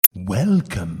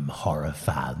Welcome, horror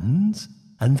fans,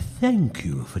 and thank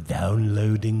you for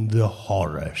downloading The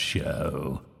Horror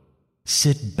Show.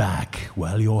 Sit back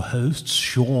while your hosts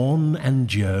Sean and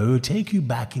Joe take you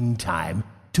back in time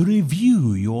to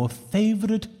review your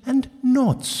favorite and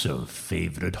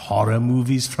not-so-favorite horror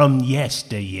movies from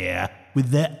yesteryear.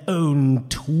 With their own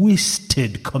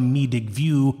twisted comedic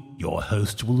view, your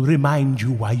hosts will remind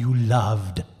you why you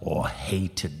loved or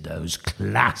hated those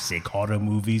classic horror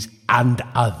movies and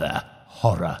other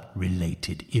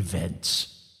horror-related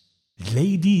events.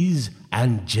 Ladies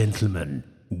and gentlemen,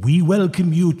 we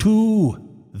welcome you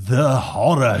to The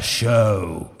Horror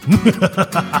Show.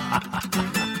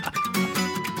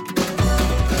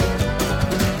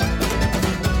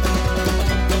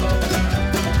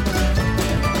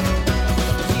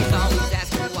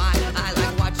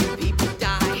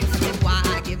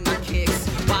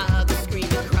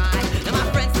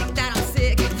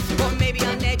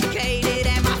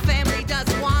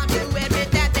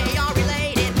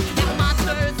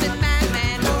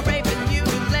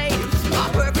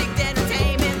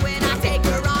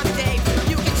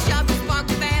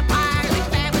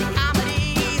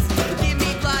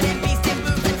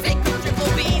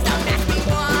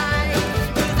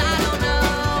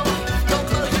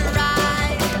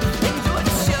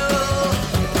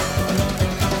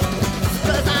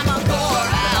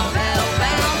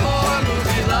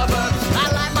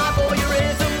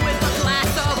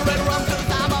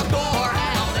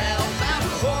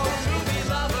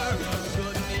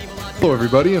 Hello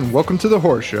everybody and welcome to The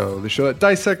Horror Show, the show that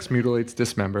dissects, mutilates,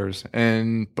 dismembers,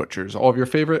 and butchers all of your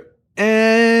favorite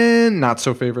and not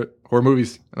so favorite horror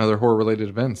movies and other horror related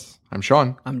events. I'm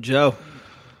Sean. I'm Joe.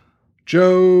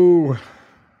 Joe.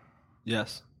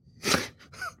 Yes. I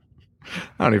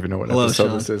don't even know what Hello, episode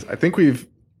Sean. this is. I think we've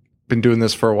been doing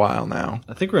this for a while now.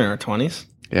 I think we're in our 20s.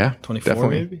 Yeah. 24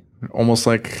 definitely. maybe. Almost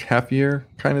like half year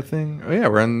kind of thing. Oh yeah,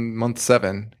 we're on month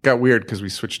 7. Got weird because we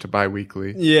switched to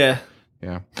bi-weekly. Yeah.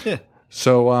 Yeah. Yeah.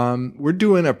 So we're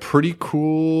doing a pretty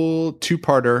cool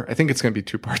 2-parter. I think it's going to be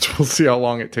 2 parts. We'll see how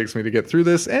long it takes me to get through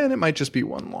this, and it might just be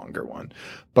one longer one.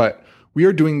 But we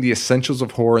are doing the Essentials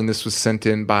of Horror, and this was sent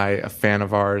in by a fan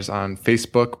of ours on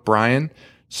Facebook, Brian.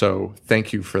 So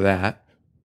thank you for that.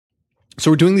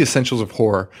 So we're doing the Essentials of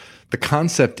Horror. The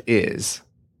concept is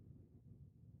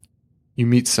you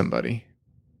meet somebody.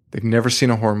 They've never seen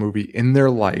a horror movie in their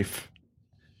life,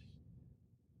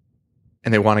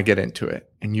 and they want to get into it.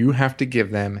 And you have to give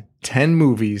them 10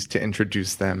 movies to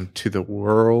introduce them to the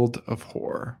world of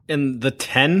horror. And the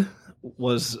 10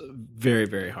 was very,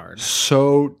 very hard.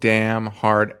 So damn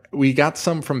hard. We got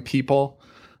some from people.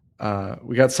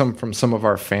 We got some from some of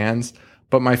our fans.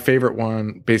 But my favorite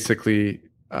one, basically,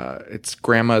 it's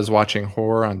Grandma is Watching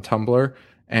Horror on Tumblr.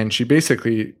 And she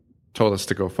basically told us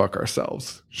to go fuck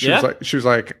ourselves. She was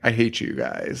like, I hate you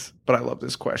guys, but I love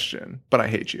this question, but I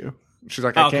hate you. She's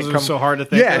like, I can't come. It was so hard to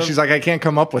think. Yeah, of? she's like, I can't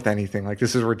come up with anything. Like,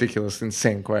 this is a ridiculous,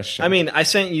 insane question. I mean, I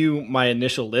sent you my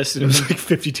initial list, and it was like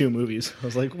 52 movies. I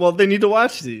was like, well, they need to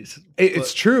watch these.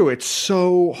 It's true. It's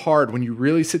so hard when you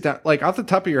really sit down. Like, off the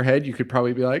top of your head, you could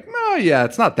probably be like, no, yeah,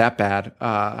 it's not that bad.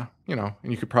 And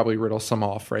you could probably riddle some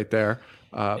off right there.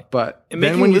 But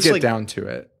then when you get down to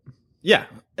it. Yeah.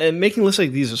 And making lists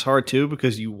like these is hard, too,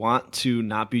 because you want to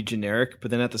not be generic,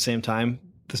 but then at the same time,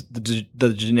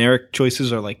 the generic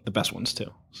choices are like the best ones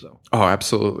too. So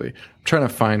absolutely. I'm trying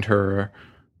to find her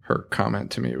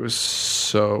comment to me. It was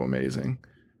so amazing.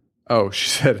 Oh, she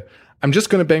said, I'm just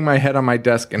going to bang my head on my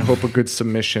desk and hope a good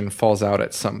submission falls out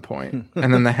at some point.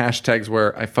 And then the hashtags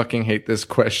were, I fucking hate this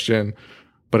question,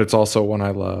 but it's also one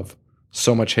I love.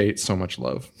 So much hate, so much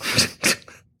love.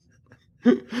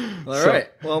 All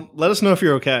right. Well, let us know if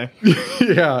you're okay.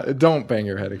 Yeah, don't bang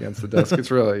your head against the desk.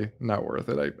 It's really not worth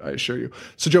it, I assure you.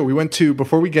 So, Joe,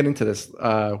 before we get into this,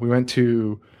 we went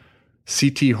to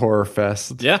CT Horror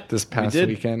Fest this past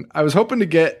weekend. I was hoping to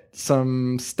get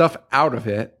some stuff out of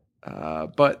it,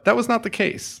 but that was not the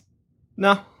case.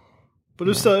 No, but it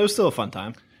was still a fun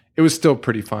time. It was still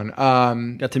pretty fun.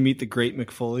 Got to meet the great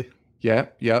McFoley. Yeah.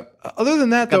 Other than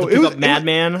that, though, it was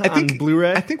Madman on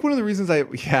Blu-ray. I think one of the reasons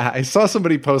I saw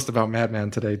somebody post about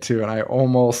Madman today too, and I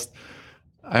almost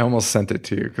sent it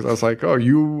to you because I was like, oh,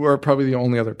 you are probably the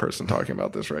only other person talking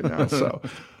about this right now. So,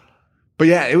 but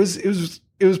yeah, it was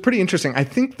pretty interesting. I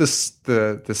think the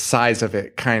size of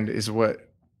it kind of is what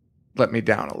let me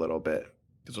down a little bit.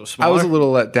 It was I was a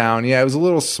little let down. Yeah, it was a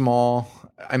little small.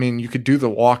 I mean, you could do the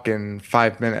walk in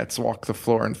 5 minutes, walk the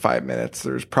floor in 5 minutes.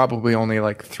 There's probably only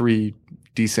like 3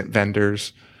 decent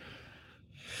vendors.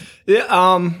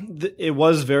 Yeah, it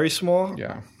was very small.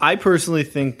 Yeah. I personally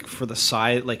think for the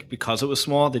size, like because it was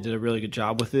small, they did a really good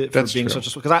job with it. That's for being true.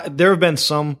 such a because there have been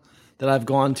some that I've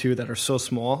gone to that are so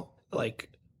small. Like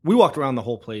we walked around the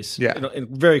whole place,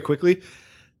 very quickly.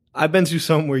 I've been to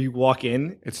some where you walk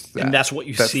in, and that's what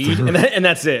you see, and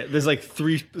that's it. There's like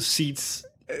 3 seats,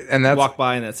 and that's walk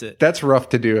by, and that's it. That's rough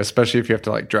to do, especially if you have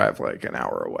to like drive like an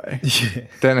hour away.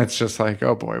 Then it's just like,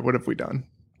 oh boy, what have we done?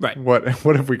 Right. What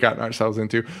have we gotten ourselves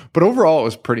into? But overall, it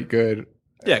was pretty good.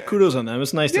 Yeah, kudos on them.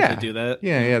 It's nice that they do that.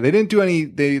 Yeah. They didn't do any.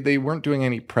 They weren't doing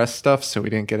any press stuff, so we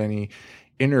didn't get any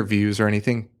interviews or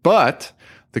anything. But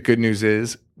the good news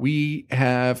is we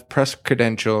have press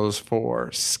credentials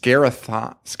for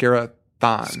Scaracon.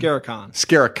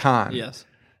 Yes.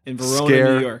 In Verona,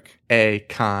 New York.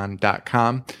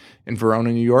 Scarecon.com. In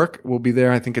Verona, New York. We'll be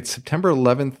there. I think it's September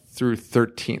 11th through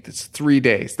 13th. It's 3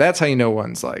 days. That's how you know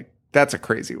one's like, that's a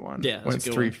crazy one. Yeah. When it's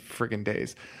 3 friggin'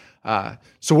 days.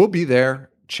 So we'll be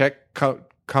there.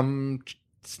 Come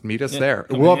meet us there.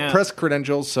 We'll have press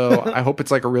credentials, so I hope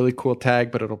it's like a really cool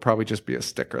tag, but it'll probably just be a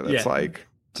sticker that's like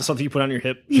just something you put on your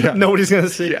hip. Yeah. Nobody's gonna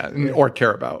see. Yeah, or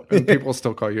care about. And people will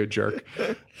still call you a jerk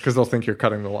because they'll think you're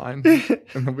cutting the line.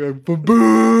 And they'll be like, boo,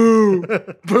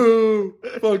 boo,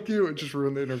 fuck you, and just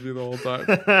ruin the interview the whole time.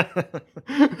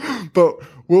 But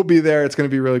we'll be there. It's going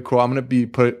to be really cool. I'm going to be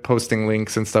posting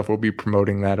links and stuff. We'll be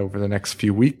promoting that over the next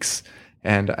few weeks.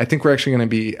 And I think we're actually going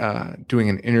to be doing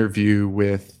an interview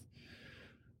with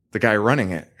the guy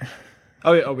running it.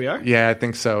 Oh, we are? Yeah, I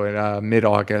think so. In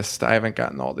mid-August. I haven't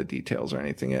gotten all the details or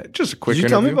anything yet. Just a quick interview.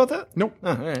 Did you tell me about that? Nope. Oh,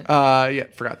 all right. Yeah,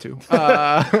 forgot to.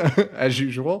 As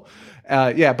usual.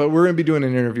 Yeah, but we're going to be doing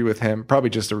an interview with him. Probably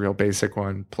just a real basic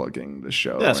one, plugging the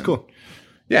show. Yeah, that's cool.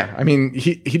 Yeah, I mean,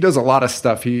 he does a lot of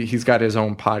stuff. He's got his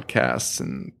own podcasts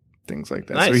and things like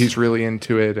that. Nice. So he's really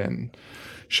into it and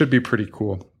should be pretty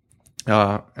cool.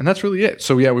 And that's really it.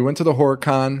 So yeah, we went to the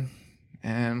HorrorCon,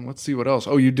 and let's see what else.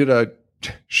 Oh, you did a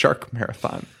shark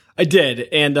marathon. I did.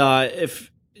 And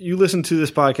if you listen to this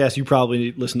podcast, you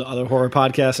probably listen to other horror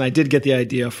podcasts. And I did get the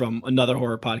idea from another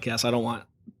horror podcast. I don't want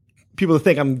people to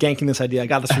think I'm ganking this idea. I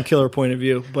got this from Killer Point of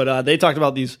View. But they talked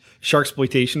about these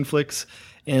sharksploitation flicks.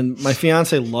 And my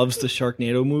fiance loves the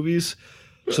Sharknado movies.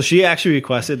 So she actually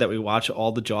requested that we watch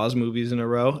all the Jaws movies in a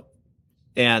row.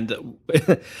 And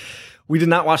we did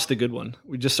not watch the good one.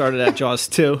 We just started at Jaws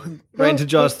 2, right into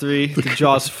Jaws 3, to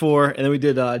Jaws 4, and then we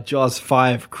did Jaws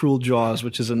 5, Cruel Jaws,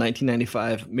 which is a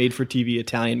 1995 made-for-TV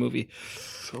Italian movie,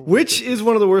 which is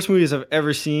one of the worst movies I've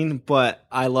ever seen, but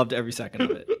I loved every second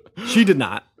of it. She did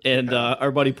not, and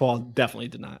our buddy Paul definitely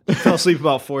did not. He fell asleep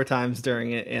about 4 times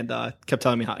during it and kept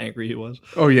telling me how angry he was.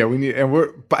 Oh, yeah,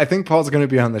 I think Paul's going to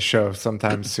be on the show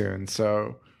sometime soon,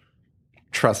 so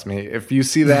trust me, if you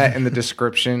see that in the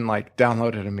description, like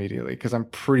download it immediately because I'm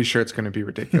pretty sure it's going to be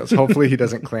ridiculous. Hopefully he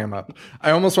doesn't clam up.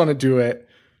 I almost want to do it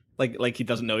like he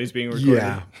doesn't know he's being recorded.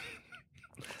 Yeah,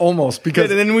 almost because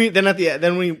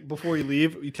before you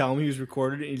leave, you tell him he was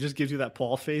recorded, and he just gives you that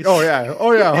Paul face. Oh yeah,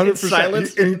 100%.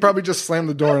 Silence, and he'd probably just slam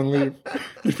the door and leave.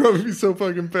 He'd probably be so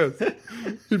fucking pissed.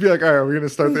 He'd be like, "All right, we're going to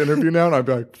start the interview now," and I'd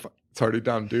be like, it's already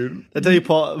done, dude. I tell you,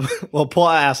 Paul. Well,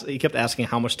 Paul he kept asking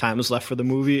how much time was left for the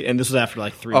movie, and this was after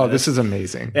like 3 minutes. Oh, this is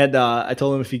amazing. And I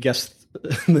told him if he guessed,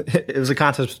 it was a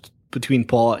contest between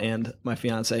Paul and my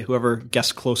fiance. Whoever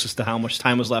guessed closest to how much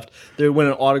time was left, they would win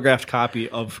an autographed copy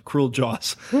of Cruel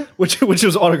Jaws, which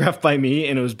was autographed by me,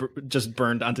 and it was just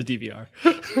burned onto DVR.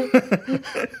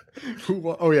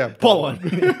 Oh yeah, Paul won.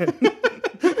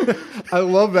 I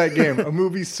love that game. A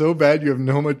movie so bad you have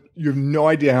no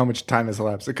idea how much time has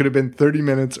elapsed. It could have been 30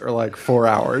 minutes or like 4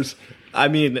 hours. I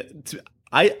mean,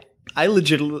 I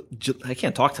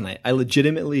can't talk tonight. I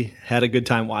legitimately had a good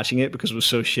time watching it because it was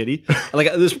so shitty. Like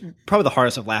it was probably the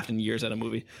hardest I've laughed in years at a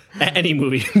movie, any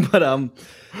movie. But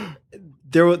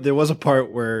there was a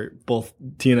part where both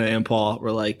Tina and Paul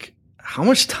were like, how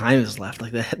much time is left?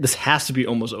 Like this has to be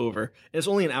almost over. And it's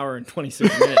only an hour and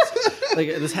 26 minutes. Like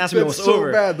this has to be almost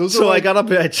over. Bad. I got up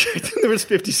and I checked. There was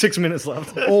 56 minutes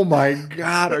left. Oh my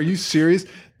God. Are you serious?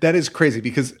 That is crazy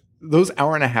because those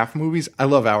hour and a half movies, I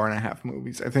love hour and a half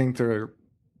movies. I think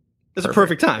it's a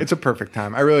perfect time. It's a perfect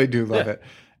time. I really do love it.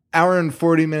 Hour and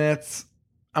 40 minutes,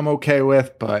 I'm okay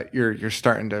with, but you're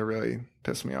starting to really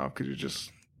piss me off because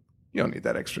you don't need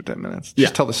that extra 10 minutes.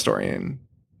 Just tell the story in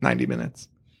 90 minutes.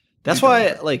 That's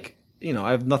why,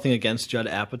 I have nothing against Judd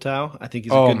Apatow. I think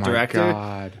he's a good director.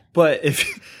 God. But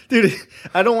dude,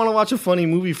 I don't want to watch a funny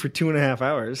movie for 2.5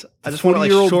 hours. I just want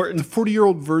to shorten. The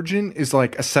 40-Year-Old Virgin is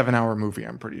like a 7-hour movie,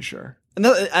 I'm pretty sure. And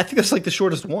I think that's like the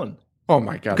shortest one. Oh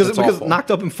my God. Because Knocked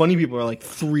Up and Funny People are like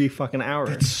 3 fucking hours.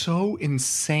 That's so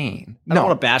insane. I don't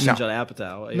want to bash Judd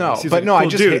Apatow.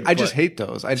 I just hate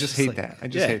those. I just hate that.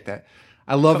 Hate that.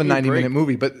 I love a 90-minute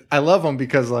movie, but I love them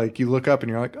because like you look up and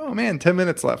you're like, oh man, 10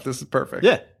 minutes left. This is perfect.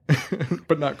 Yeah.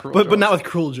 but not Cruel but Jaws. not with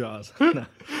Cruel Jaws. No.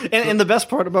 And the best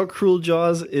part about Cruel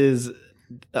Jaws is,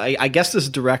 I guess this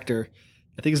director,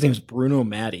 I think his name is Bruno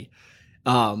Matti.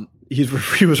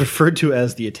 He was referred to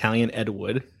as the Italian Ed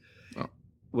Wood,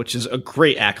 which is a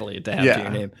great accolade to have to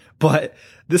your name. But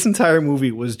this entire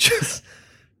movie was just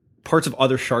parts of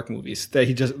other shark movies that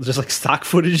he just like stock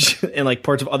footage and like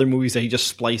parts of other movies that he just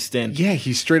spliced in. Yeah,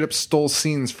 he straight up stole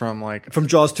scenes from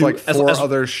Jaws 2, like four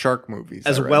other shark movies,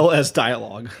 as well as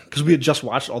dialogue, because we had just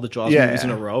watched all the Jaws movies in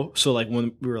a row. So like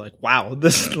when we were like, wow,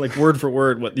 this is like word for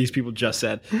word what these people just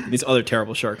said in these other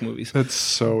terrible shark movies. That's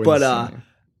so insane.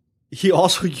 He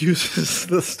also uses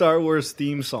the Star Wars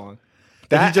theme song.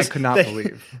 That I could not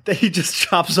believe. That he just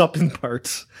chops up in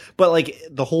parts. But like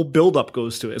the whole buildup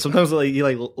goes to it. Sometimes like he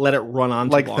like let it run on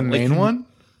too long. Like the main one?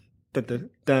 Yeah,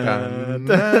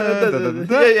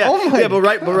 but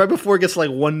right before it gets to like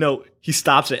one note, he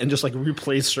stops it and just like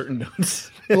replays certain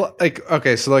notes. Well, like,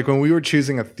 okay, so like when we were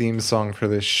choosing a theme song for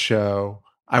this show,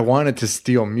 I wanted to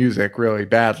steal music really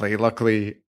badly.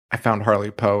 Luckily, I found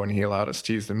Harley Poe and he allowed us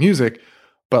to use the music.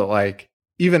 But like,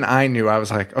 even I knew, I was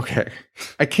like, okay,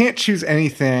 I can't choose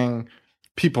anything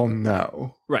people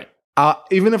know. Right.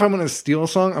 Even if I'm going to steal a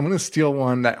song, I'm going to steal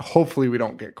one that hopefully we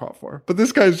don't get caught for. But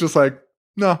this guy's just like,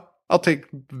 no, I'll take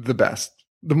the best,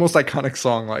 the most iconic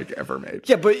song like ever made.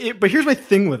 Yeah, but here's my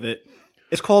thing with it.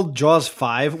 It's called Jaws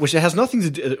 5, which it has nothing to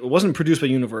do. It wasn't produced by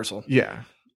Universal. Yeah.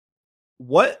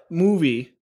 What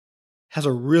movie has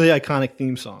a really iconic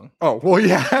theme song? Oh, well,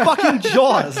 yeah. Fucking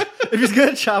Jaws. If he's going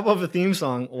to chop up a theme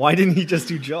song, why didn't he just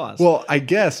do Jaws? Well, I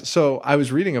guess. So I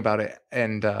was reading about it,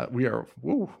 and we are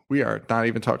not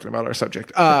even talking about our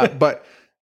subject. But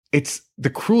it's the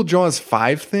Cruel Jaws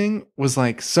 5 thing was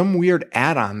like some weird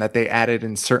add-on that they added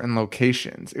in certain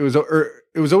locations. It was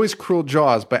always Cruel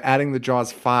Jaws, but adding the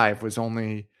Jaws 5 was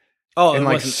only... Oh, it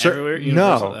like wasn't everywhere?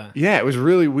 No. Yeah, it was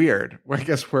really weird. I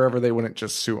guess wherever they wouldn't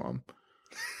just sue them.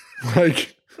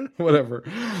 Like, whatever.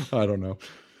 I don't know.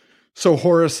 So,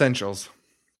 horror essentials.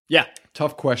 Yeah.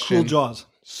 Tough question. Cruel Jaws.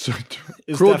 So,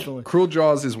 definitely. Cruel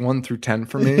Jaws is 1 through 10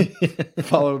 for me,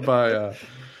 followed by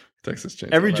Texas Chainsaw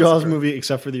Every Massacre. Jaws movie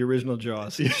except for the original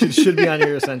Jaws. It should be on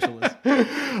your essential list.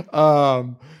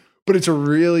 But it's a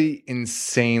really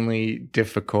insanely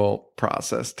difficult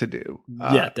process to do.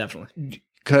 Yeah, definitely.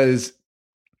 Because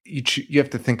you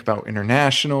have to think about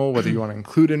international, whether you want to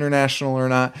include international or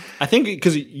not. I think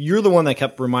because you're the one that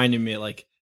kept reminding me, like,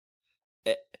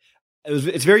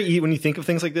 it's very easy when you think of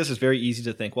things like this. It's very easy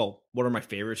to think, well, what are my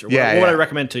favorites, or what would I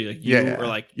recommend to you, or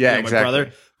like my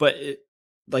brother. But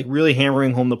like really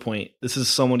hammering home the point. This is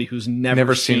somebody who's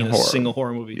never seen a single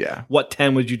horror movie. Yeah. What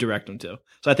 10 would you direct them to?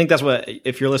 So I think that's what,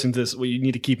 if you're listening to this, what you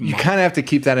need to keep in mind. You kind of have to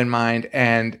keep that in mind.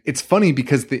 And it's funny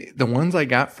because the ones I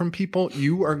got from people,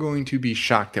 you are going to be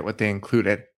shocked at what they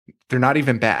included. They're not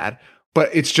even bad, but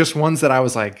it's just ones that I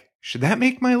was like, should that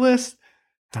make my list?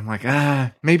 And I'm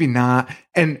like, maybe not.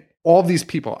 And all these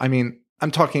people, I mean,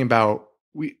 I'm talking about,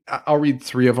 I'll read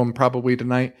 3 of them probably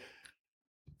tonight.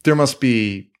 There must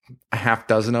be a half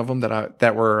dozen of them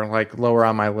that were like lower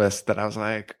on my list that I was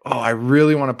like, oh, I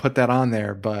really want to put that on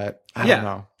there, but I don't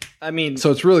know. I mean,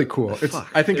 so it's really cool.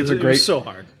 I think it was so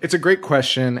hard. It's a great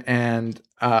question. And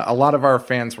a lot of our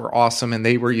fans were awesome. And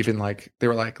they were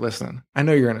like, listen, I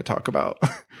know you're going to talk about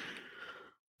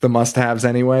the must-haves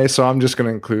anyway. So I'm just going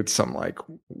to include some like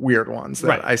weird ones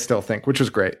that I still think, which was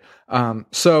great.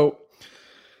 So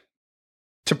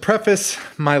to preface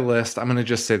my list, I'm going to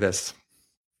just say this.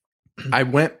 I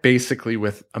went basically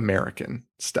with American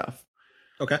stuff.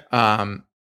 Okay.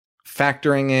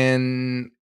 Factoring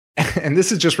in, and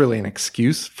this is just really an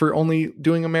excuse for only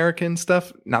doing American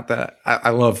stuff. Not that I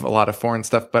love a lot of foreign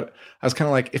stuff, but I was kind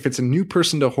of like, if it's a new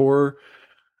person to horror,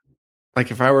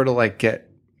 like if I were to like get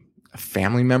a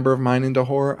family member of mine into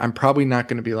horror, I'm probably not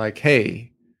going to be like, hey,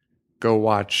 go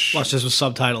watch this with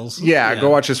subtitles. Yeah,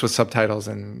 go watch this with subtitles,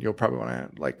 and you'll probably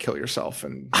want to like kill yourself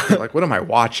and be like, what am I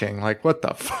watching? Like, what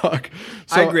the fuck?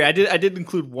 So, I agree. I did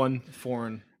include one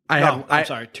foreign.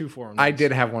 Two foreign. I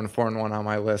did have one foreign one on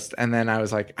my list, and then I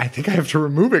was like, I think I have to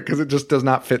remove it because it just does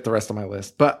not fit the rest of my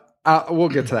list. But we'll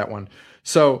get to that one.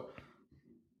 So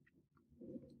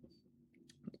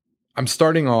I'm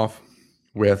starting off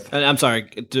with. And I'm sorry.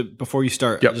 Before you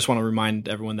start, I just want to remind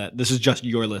everyone that this is just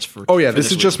your list for. Oh yeah, this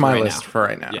is just my list for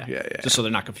right now. Yeah. Just so they're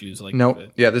not confused. Like, nope.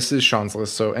 Yeah, this is Sean's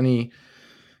list. So any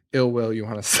ill will you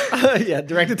want to say?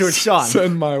 directed towards Sean.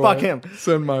 Send my way. Fuck him.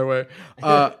 Send my way.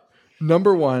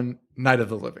 Number 1, Night of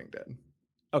the Living Dead.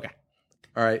 Okay.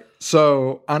 All right.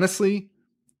 So honestly,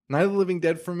 Night of the Living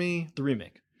Dead for me, the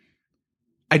remake.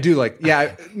 I do like,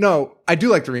 I do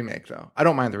like the remake though. I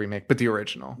don't mind the remake, but the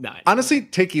original. No. Honestly,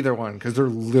 take either one because they're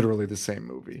literally the same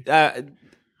movie. I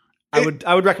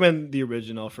would recommend the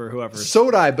original for whoever. So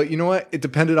would I, but you know what? It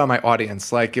depended on my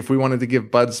audience. Like if we wanted to give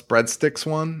Bud's Breadsticks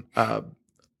one,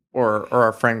 or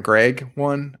our friend Greg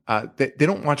one, they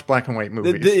don't watch black and white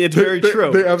movies. It's very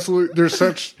true. They're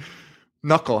such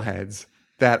knuckleheads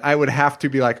that I would have to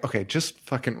be like, okay, just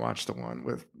fucking watch the one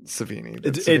with Savini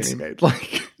that Savini made.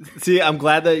 Like, see, I'm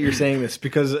glad that you're saying this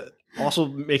because also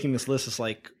making this list is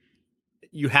like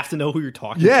you have to know who you're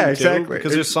talking to. Yeah, too, exactly.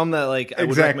 because there's some that like I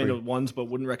would recommend to ones but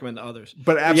wouldn't recommend to others.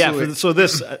 But absolutely. Yeah, so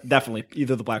this definitely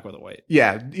either the black or the white.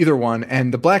 Yeah, either one.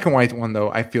 And the black and white one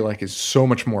though, I feel like is so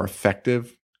much more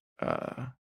effective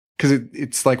because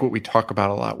it's like what we talk about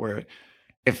a lot, where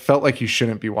it felt like you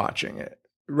shouldn't be watching it.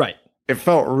 Right. It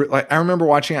felt like I remember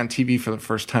watching it on TV for the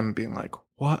first time and being like,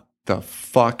 "What the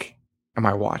fuck am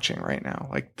I watching right now?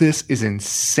 Like this is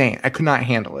insane." I could not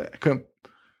handle it. I couldn't.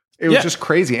 It was just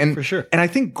crazy, and for sure. And I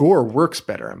think gore works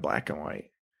better in black and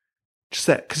white. Just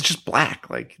that because it's just black.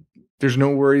 Like there's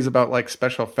no worries about like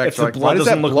special effects. If the like, blood why does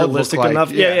doesn't that look blood realistic look like,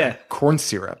 enough, yeah, corn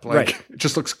syrup. Like right. It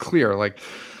just looks clear. Like,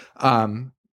 I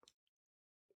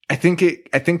think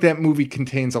that movie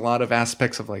contains a lot of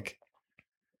aspects of like.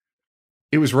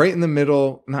 It was right in the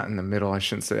middle, not in the middle. I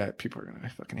shouldn't say that. People are going to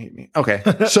fucking hate me. Okay.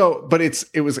 So, but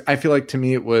it was, I feel like to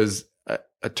me, it was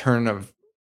a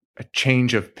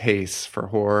change of pace for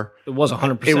horror. It was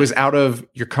 100%. It was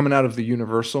you're coming out of the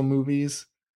Universal movies,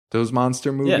 those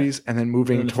monster movies, and then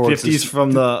moving towards 50s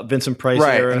from the Vincent Price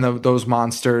era. And those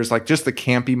monsters, like just the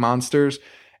campy monsters.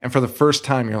 And for the first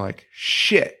time, you're like,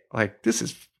 shit, like this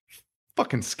is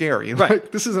fucking scary. Right.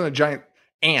 Like this isn't a giant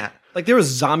ant. Like there was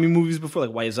zombie movies before,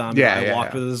 like White Zombie. I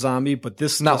Walked with a Zombie, but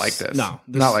not like this. No,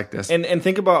 not like this. And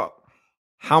think about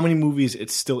how many movies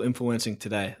it's still influencing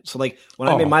today. So like when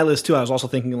I made my list too, I was also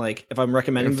thinking like if I'm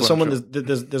recommending to someone,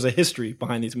 there's a history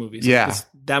behind these movies. Yeah,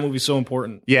 that movie's so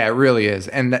important. Yeah, it really is,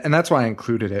 and that's why I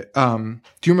included it. Do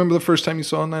you remember the first time you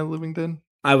saw Night of the Living Dead?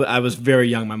 I was very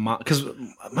young. My mom, because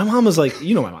my mom was like,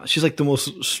 you know, my mom. She's like the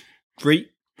most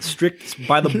strict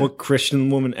by the book Christian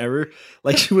woman ever.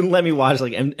 Like she wouldn't let me watch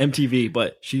like MTV,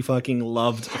 but she fucking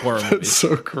loved horror movies. That's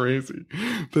so crazy.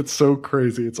 That's so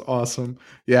crazy. It's awesome.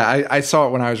 Yeah, I saw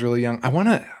it when I was really young. I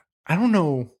don't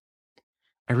know.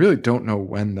 I really don't know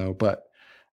when though, but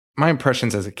my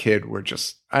impressions as a kid were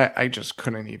just, I just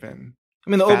couldn't even. I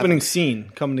mean, the opening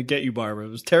scene, Coming to Get You, Barbara,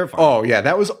 was terrifying. Oh yeah,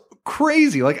 that was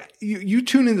crazy. Like you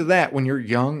tune into that when you're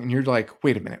young and you're like,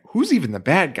 wait a minute, who's even the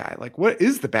bad guy? Like, what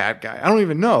is the bad guy? I don't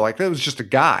even know. Like that was just a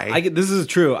guy. This is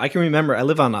true. I can remember I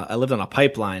lived on a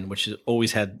pipeline, which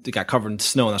always got covered in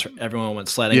snow, and that's where everyone went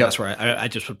sledding. Yep. That's where I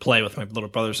just would play with my little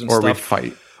brothers and stuff. Or we'd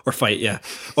fight. Or fight, yeah.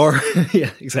 Or, yeah,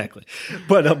 exactly.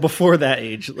 But before that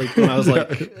age, like when I was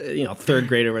like, third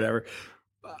grade or whatever,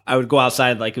 I would go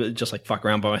outside, like just like fuck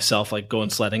around by myself, like going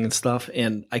sledding and stuff.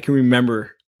 And I can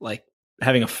remember like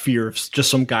having a fear of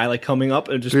just some guy like coming up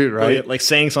and just like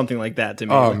saying something like that to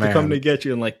me. Oh, like, they're coming to get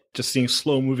you, and like just seeing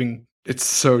slow moving. It's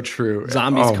so true.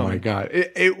 Zombies coming. Oh my God.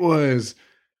 It was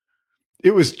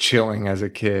chilling as a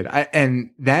kid.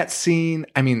 And that scene,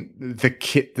 I mean,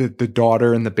 the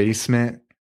daughter in the basement,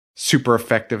 super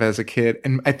effective as a kid.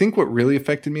 And I think what really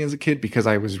affected me as a kid, because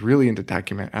I was really into I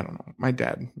don't know, my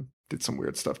dad did some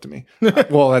weird stuff to me.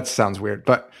 Well, that sounds weird,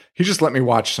 but he just let me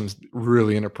watch some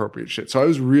really inappropriate shit. So I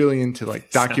was really into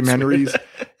like documentaries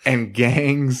and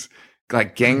gangs,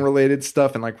 like gang related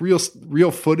stuff and like real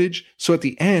footage. So at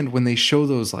the end, when they show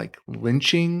those like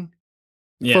lynching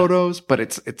photos, but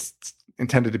it's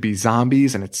intended to be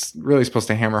zombies and it's really supposed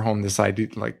to hammer home this idea,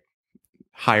 like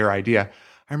higher idea.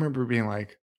 I remember being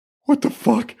like, what the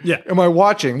fuck am I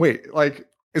watching? Wait, like,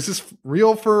 is this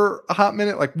real for a hot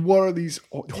minute? Like, what are these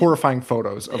horrifying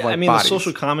photos of like bodies? The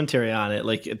social commentary on it,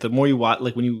 like the more you watch,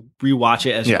 like when you rewatch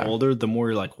it as you're older, the more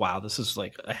you're like, wow, this is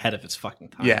like ahead of its fucking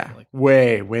time. Yeah, like,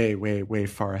 way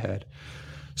far ahead.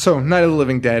 So Night of the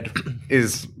Living Dead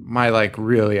is my like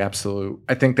really absolute.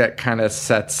 I think that kind of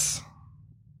sets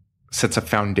a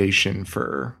foundation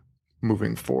for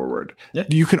moving forward. Yeah.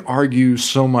 You can argue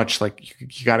so much, like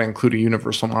you got to include a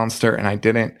universal monster, and I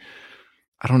didn't.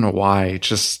 I don't know why. It's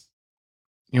just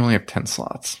you only have 10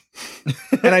 slots,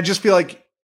 and I just feel like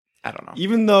I don't know.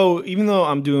 Even though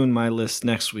I'm doing my list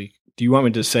next week, do you want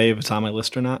me to say if it's on my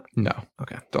list or not? No.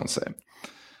 Okay. Don't say it.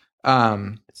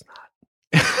 It's not.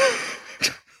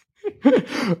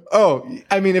 Oh,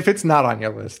 I mean, if it's not on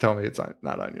your list, tell me it's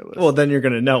not on your list. Well, then you're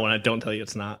going to know when I don't tell you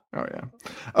it's not. Oh, yeah.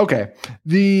 Okay.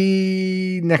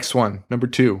 The next one, number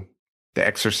 2, The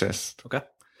Exorcist. Okay.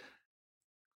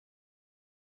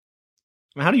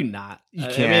 mean, how do you not? You I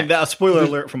mean, can't. that spoiler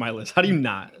alert for my list. How do you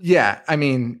not? Yeah, I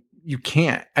mean, you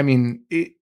can't. I mean,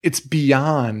 it's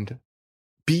beyond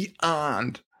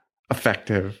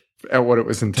effective at what it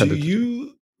was intended to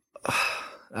do.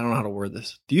 I don't know how to word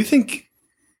this. Do you think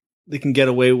they can get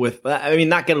away with, I mean,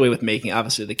 not get away with making,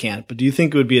 obviously they can't, but do you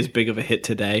think it would be as big of a hit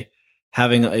today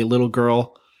having a little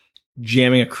girl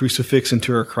jamming a crucifix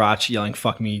into her crotch, yelling,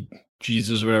 fuck me,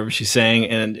 Jesus, or whatever she's saying,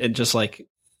 and just like,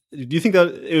 do you think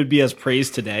that it would be as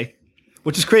praised today?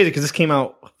 Which is crazy because this came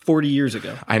out 40 years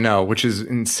ago. I know, which is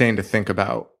insane to think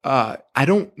about. I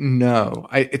don't know.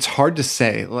 It's hard to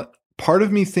say. Part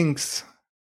of me thinks,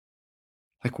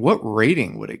 like, what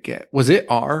rating would it get? Was it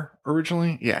R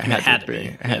originally? Yeah, it had to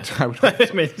be. I would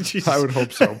hope so. I would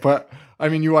hope so. But I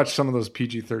mean, you watch some of those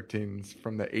PG-13s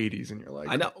from the 80s, and you're like,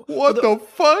 I know what the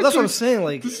fuck. That's what I'm saying.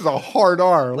 Like, this is a hard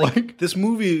R. Like this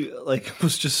movie, like,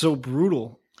 was just so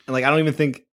brutal, and like I don't even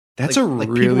think. That's like,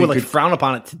 really people would like good, frown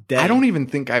upon it today. I don't even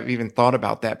think I've even thought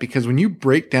about that because when you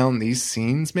break down these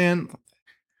scenes, man,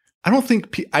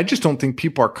 I just don't think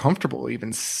people are comfortable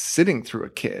even sitting through a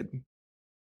kid.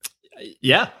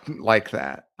 Yeah, like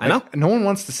that. I know. No one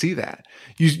wants to see that.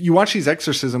 You watch these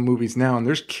exorcism movies now, and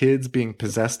there's kids being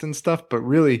possessed and stuff, but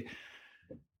really,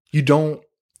 you don't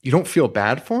feel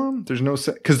bad for them. There's no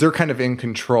because they're kind of in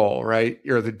control, right?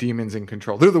 You're the demons in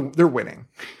control. They're winning.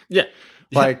 Yeah.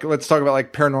 Like, let's talk about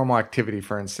like Paranormal Activity,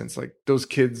 for instance. Like those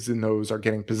kids in those are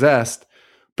getting possessed,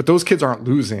 but those kids aren't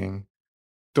losing.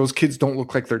 Those kids don't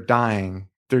look like they're dying.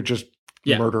 They're just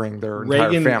murdering their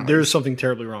entire family. There's something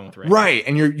terribly wrong with Reagan. Right.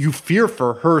 And you fear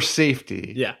for her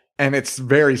safety. Yeah. And it's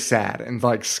very sad and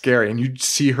like scary. And you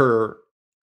see her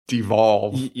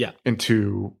devolve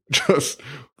into just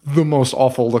the most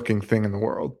awful looking thing in the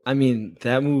world. I mean,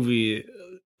 that movie,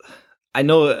 I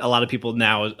know a lot of people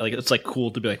now, like, it's like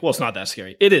cool to be like, well, it's not that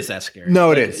scary. It is that scary. No,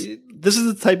 like, it is. This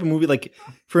is the type of movie, like,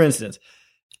 for instance,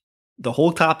 the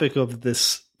whole topic of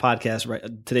this podcast, right?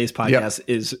 Today's podcast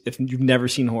is if you've never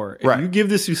seen horror. If you give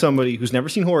this to somebody who's never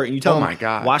seen horror and you tell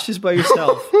them, watch this by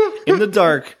yourself in the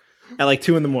dark at like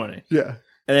 2 a.m. Yeah.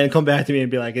 And then come back to me and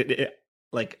be like,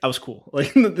 like, I was cool.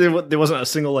 Like, there wasn't a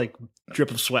single like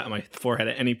drip of sweat on my forehead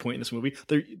at any point in this movie.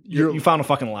 You found a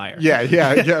fucking liar.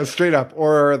 Yeah, straight up.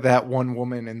 Or that one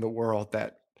woman in the world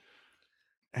that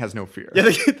has no fear. Yeah,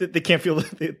 they can't feel.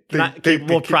 They're not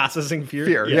capable of processing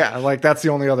fear. Yeah, like that's the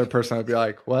only other person I'd be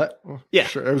like, what? Yeah,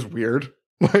 sure, it was weird.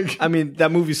 Like, I mean,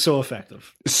 that movie's so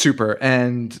effective. Super,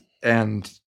 and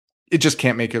it just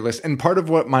can't make your list. And part of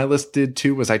what my list did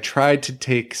too was I tried to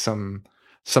take some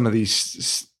of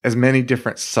these, as many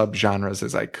different subgenres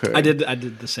as I could. I did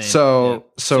the same. So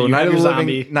Night of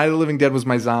the Living Dead was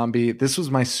my zombie. This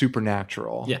was my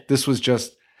supernatural. Yeah. This was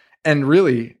just, and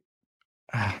really,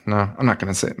 no, I'm not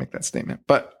going to make that statement.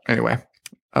 But anyway,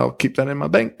 I'll keep that in my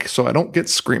bank so I don't get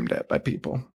screamed at by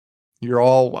people. You're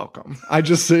all welcome. I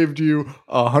just saved you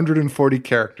 140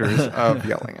 characters of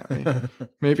yelling at me.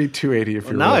 Maybe 280 if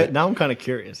you're right. Now I'm kind of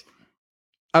curious.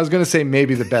 I was going to say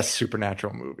maybe the best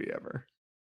supernatural movie ever.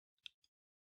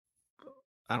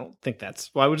 I don't think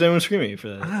why would anyone scream at you for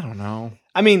that? I don't know.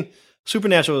 I mean,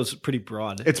 supernatural is pretty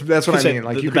broad. That's what I mean.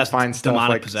 Like, you could find stuff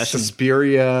like possession.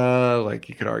 Suspiria, like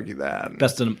you could argue that.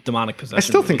 Best demonic possession. I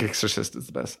still think Exorcist is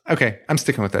the best. Okay, I'm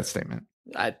sticking with that statement.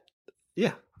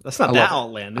 Yeah, that's not that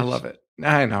outlandish. I love it.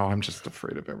 I know. I'm just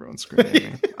afraid of everyone screaming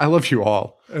at me. I love you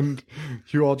all, and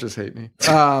you all just hate me.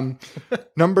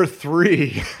 Number 3.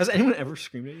 Has anyone ever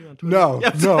screamed at you on Twitter? No,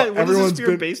 no.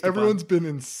 Everyone's been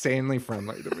insanely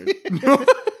friendly to me.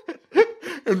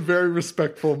 And very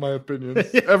respectful of my opinions.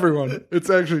 Everyone. It's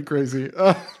actually crazy.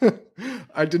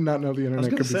 I did not know the internet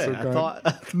could be so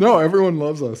kind. No, everyone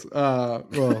loves us.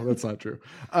 Well, that's not true.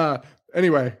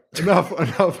 Anyway, enough.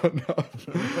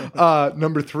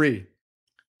 Number 3,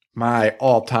 my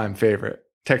all-time favorite,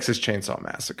 Texas Chainsaw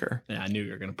Massacre. Yeah, I knew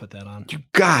you were going to put that on. You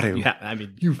got to.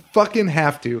 You fucking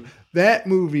have to. That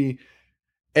movie,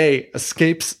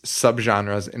 escapes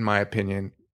subgenres, in my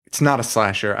opinion. It's not a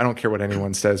slasher. I don't care what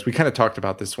anyone says. We kind of talked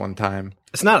about this one time.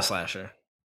 It's not a slasher.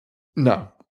 No.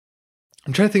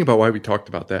 I'm trying to think about why we talked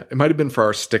about that. It might have been for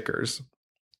our stickers.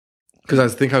 Because I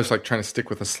was like trying to stick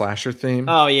with a slasher theme.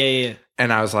 Oh, yeah.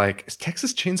 And I was like, is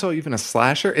Texas Chainsaw even a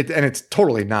slasher? And it's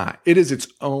totally not. It is its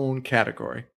own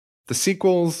category. The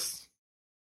sequels,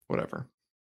 whatever.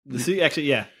 Actually,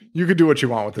 yeah. You could do what you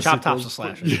want with the Chop sequels. Top's a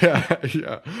slasher.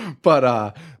 Yeah.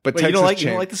 But wait, Texas you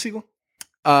don't like the sequel?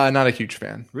 Not a huge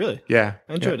fan. Really? Yeah.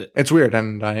 I enjoyed it. It's weird,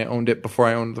 and I owned it before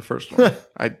I owned the first one.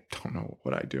 I don't know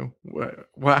what I do.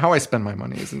 How I spend my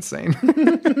money is insane.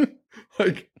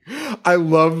 Like, I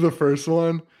love the first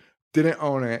one, didn't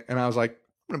own it, and I was like,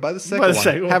 I'm going to buy the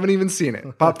second one. Haven't even seen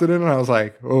it. Popped it in, and I was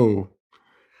like, oh,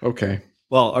 Okay.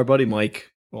 Well, our buddy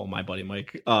Mike, my buddy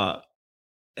Mike,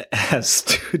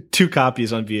 has two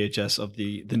copies on VHS of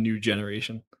the new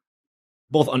generation,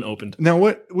 both unopened. Now,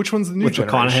 which one's the new With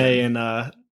generation? McConaughey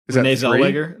and Is Renee that 3?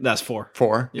 Zellweger. That's 4.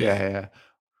 4? Yeah. Yeah.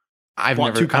 I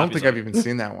Bought 2 don't copies think of I've it. even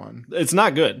seen that one. It's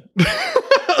not good.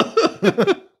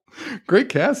 Great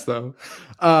cast, though.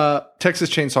 Texas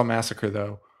Chainsaw Massacre,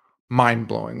 though,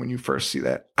 mind-blowing when you first see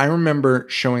that. I remember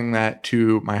showing that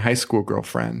to my high school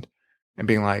girlfriend and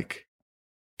being like,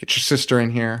 get your sister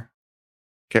in here,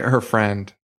 get her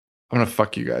friend. I'm going to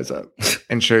fuck you guys up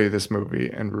and show you this movie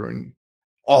and ruin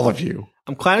all of you.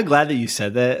 I'm kind of glad that you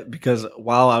said that, because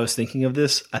while I was thinking of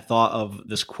this, I thought of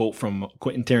this quote from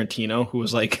Quentin Tarantino, who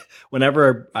was like,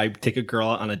 whenever I take a girl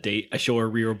out on a date, I show her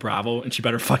Rio Bravo and she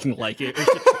better fucking like it,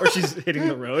 or she's hitting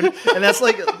the road. And that's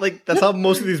like that's how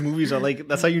most of these movies are. Like,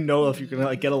 that's how you know if you can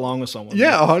like get along with someone.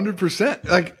 Yeah, 100%.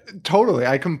 Like, totally.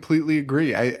 I completely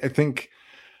agree. I think,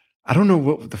 I don't know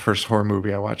what the first horror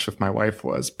movie I watched with my wife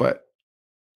was, but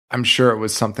I'm sure it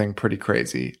was something pretty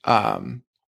crazy.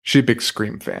 She's a big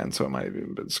Scream fan, so it might have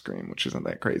even been Scream, which isn't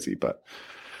that crazy. But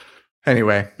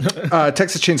anyway,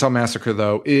 Texas Chainsaw Massacre,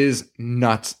 though, is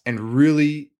nuts. And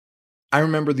really, I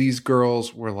remember these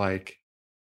girls were like,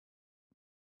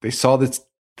 they saw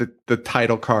the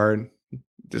title card.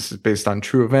 This is based on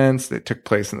true events that took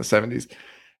place in the 70s.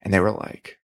 And they were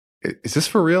like, is this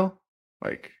for real?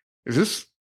 Like, is this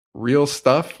real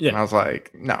stuff? Yeah. And I was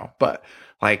like, no. But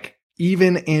like,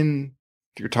 even in,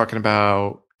 you're talking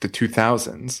about the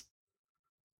 2000s,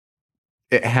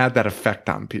 it had that effect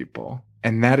on people.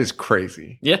 And that is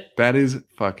crazy. Yeah. That is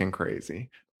fucking crazy.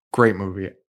 Great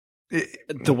movie.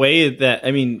 The way that,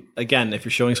 I mean, again, if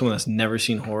you're showing someone that's never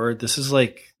seen horror, this is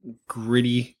like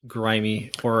gritty, grimy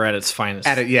horror at its finest.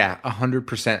 Yeah,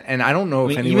 100%. And I don't know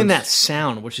if anyone, even that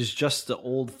sound, which is just the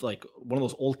old, like one of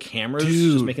those old cameras,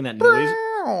 Dude. just making that noise.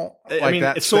 Like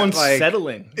that, it's so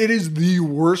unsettling. Like, it is the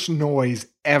worst noise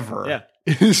ever. Yeah.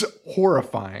 It is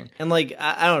horrifying. And like,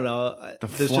 I don't know. The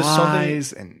there's flies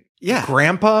just something, and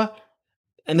grandpa.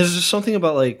 And there's just something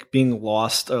about like being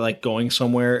lost or like going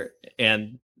somewhere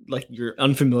and like you're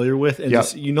unfamiliar with, and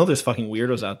just, you know, there's fucking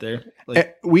weirdos out there.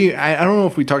 Like, I don't know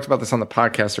if we talked about this on the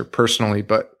podcast or personally,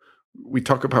 but we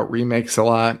talk about remakes a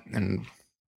lot and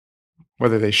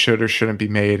whether they should or shouldn't be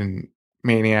made. And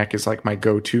Maniac is like my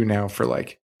go-to now for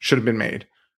like, should have been made.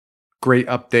 Great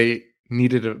update.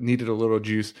 Needed a little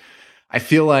juice. I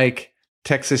feel like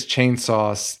Texas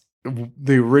Chainsaw,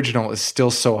 the original, is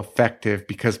still so effective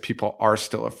because people are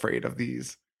still afraid of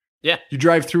these. Yeah. You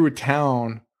drive through a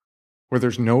town where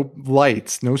there's no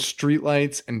lights, no street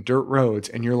lights, and dirt roads,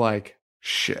 and you're like,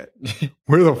 shit,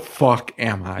 where the fuck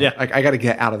am I? Yeah. Like, I got to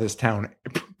get out of this town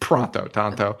pronto,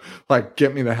 tonto. Like,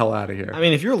 get me the hell out of here. I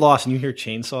mean, if you're lost and you hear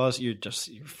chainsaws,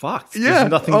 you're fucked. Yeah,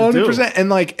 There's nothing to do. 100%. And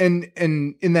like, and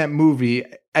in that movie,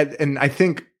 and I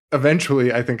think eventually,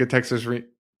 a Texas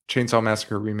Chainsaw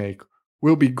Massacre remake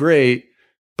will be great,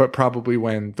 but probably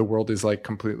when the world is like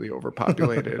completely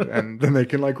overpopulated, and then they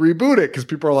can like reboot it because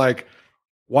people are like,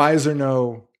 why is there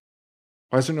no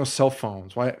cell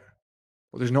phones? Why?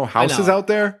 Well, there's no houses out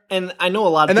there, and I know a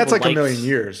lot of and people that's like a million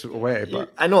years away.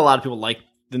 But I know a lot of people like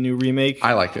the new remake.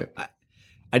 I like it.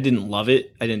 I didn't love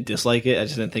it. I didn't dislike it. I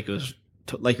just didn't think it was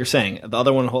like you're saying. The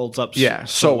other one holds up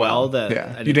so well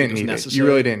that you didn't need it. You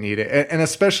really didn't need it, and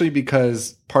especially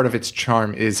because part of its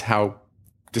charm is how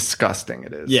disgusting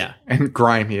it is, and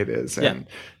grimy it is, and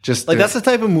just like that's the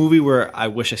type of movie where I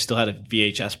wish I still had a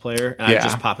VHS player and I'd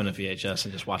just pop in a VHS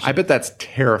and just watch it. I bet that's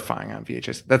terrifying on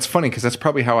VHS. That's funny because that's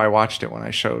probably how I watched it when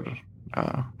I showed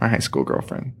my high school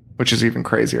girlfriend, which is even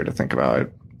crazier to think about. I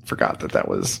forgot that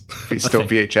was still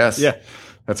VHS. Yeah,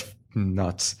 that's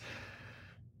nuts.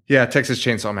 Yeah, Texas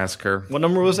Chainsaw Massacre. What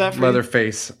number was that for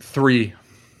Leatherface? 3.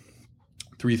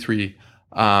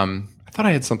 I thought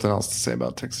I had something else to say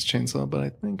about Texas Chainsaw, but I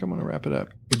think I'm going to wrap it up.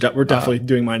 We're definitely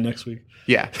doing mine next week.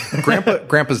 Yeah.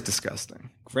 Grandpa's disgusting.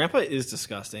 Grandpa is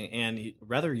disgusting and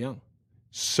rather young.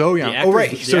 So young. Oh,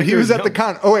 right. So he was at the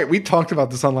con. Oh, wait. We talked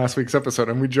about this on last week's episode,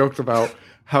 and we joked about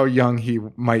how young he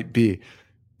might be.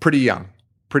 Pretty young.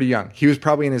 He was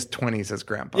probably in his 20s as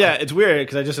grandpa. Yeah, it's weird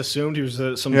because I just assumed he was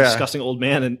some disgusting old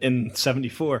man in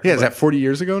 74. Yeah, is that 40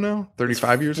 years ago now?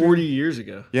 35 years ago? 40 years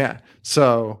ago. Yeah.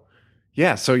 So he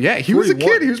 41. Was a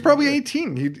kid. He was probably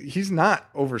 18. He's not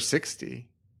over 60.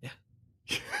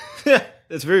 Yeah.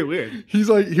 It's very weird. He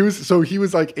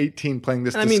was like 18 playing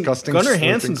this disgusting. Gunnar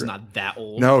Hansen's not that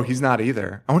old. No, he's not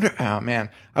either. I wonder. Oh man,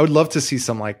 I would love to see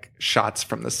some like shots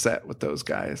from the set with those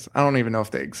guys. I don't even know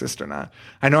if they exist or not.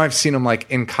 I know I've seen them like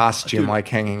in costume, like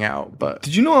hanging out. But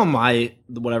did you know on my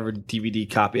whatever DVD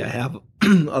copy I have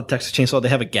of Texas Chainsaw, they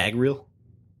have a gag reel?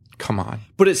 Come on.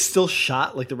 but it's still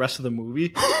shot like the rest of the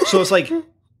movie. So it's like the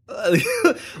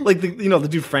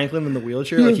dude Franklin in the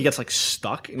wheelchair, like he gets like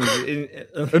stuck and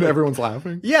everyone's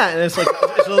laughing. Yeah, and it's like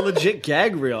it's a legit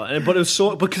gag reel, but it was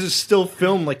so because it's still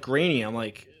filmed like grainy. I'm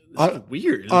like, this is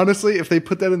weird. Honestly, if they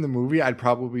put that in the movie, I'd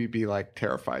probably be like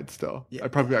terrified still. Yeah.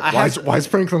 I'd probably be like, why is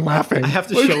Franklin laughing? I have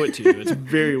to show it to you. It's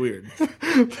very weird.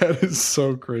 That is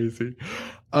so crazy.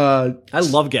 I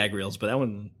love gag reels, but that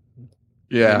one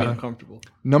made me uncomfortable.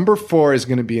 Number 4 is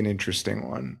going to be an interesting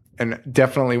one, and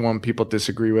definitely one people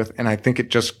disagree with, and I think it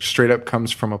just straight up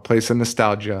comes from a place of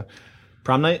nostalgia.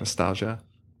 Prom night? Nostalgia?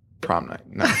 Prom night.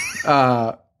 No.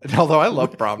 Although I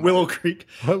love prom night. Willow Creek.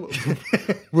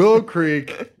 Willow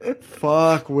Creek.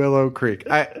 Fuck Willow Creek.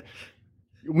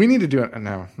 We need to do it.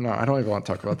 No, I don't even want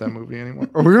to talk about that movie anymore.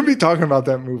 Or we're going to be talking about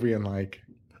that movie in like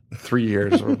 3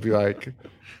 years. We'll be like,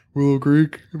 Willow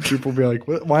Creek. People will be like,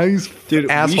 what? Why are these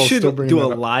assholes still bringing do that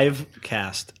a up? live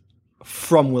cast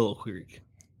from Willow Creek.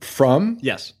 From?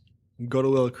 Yes. Go to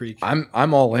Willow Creek.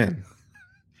 I'm all in.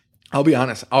 I'll be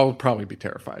honest. I'll probably be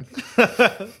terrified.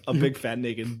 A big fat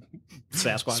naked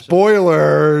Sasquatch.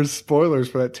 Spoilers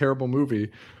for that terrible movie.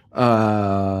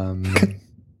 Number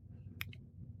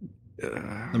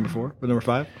 4 or number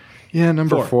 5? Yeah,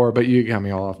 number 4. But you got me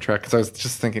all off track because I was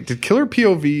just thinking, did Killer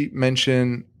POV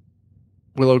mention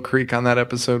Willow Creek on that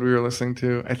episode we were listening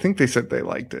to? I think they said they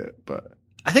liked it, but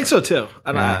I think so too.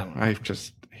 I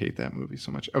just hate that movie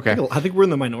so much. Okay, I think we're in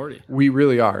the minority. We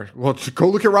really are. Well, go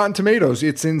look at Rotten Tomatoes.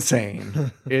 It's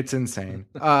insane. It's insane.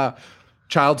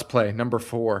 Child's Play, number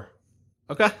 4.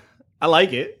 Okay, I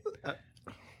like it.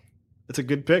 It's a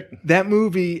good pick. That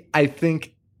movie, I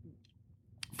think,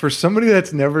 for somebody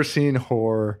that's never seen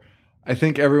horror, I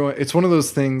think it's one of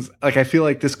those things, like I feel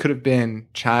like this could have been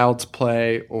Child's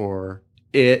Play or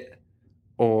It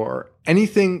or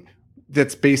anything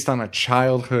that's based on a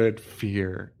childhood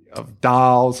fear of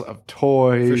dolls, of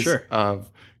toys, for sure, of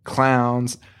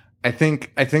clowns. I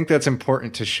think that's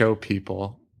important to show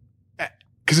people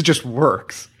because it just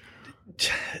works.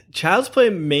 Child's Play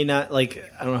may not, like,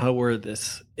 I don't know how to word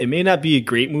this. It may not be a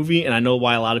great movie, and I know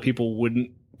why a lot of people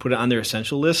wouldn't put it on their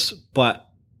essential list, but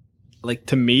like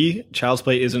to me, Child's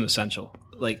Play is an essential.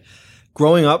 Like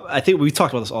growing up, I think we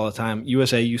talked about this all the time.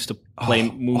 USA used to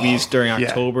play movies during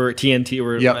October, TNT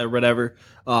or whatever,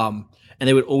 and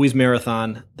they would always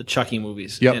marathon the Chucky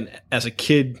movies. Yep. And as a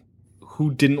kid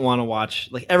who didn't want to watch,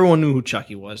 like everyone knew who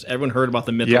Chucky was. Everyone heard about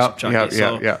the mythos of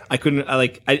Chucky. I couldn't.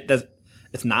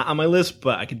 It's not on my list,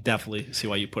 but I could definitely see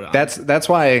why you put it on. That's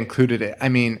why I included it. I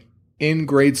mean, in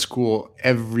grade school,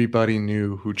 everybody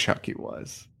knew who Chucky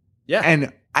was. Yeah.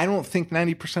 And I don't think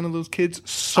 90% of those kids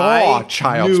saw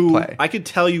Child's Play. I could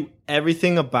tell you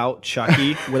everything about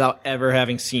Chucky without ever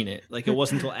having seen it. Like, it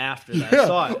wasn't until after that I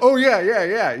saw it. Oh, yeah.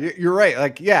 You're right.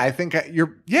 Like, yeah, I think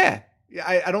you're, yeah.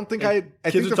 I don't think I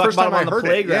think the first time I heard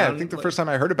it. Yeah, I think the first time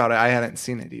I heard about it, I hadn't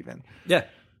seen it even. Yeah.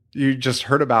 You just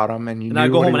heard about him and you knew I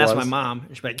go what home he and ask was. my mom.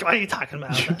 And she'd be like, what are you talking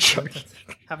about?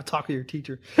 Have a talk with your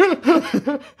teacher.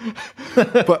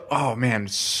 But, oh, man,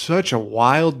 such a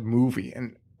wild movie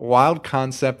and wild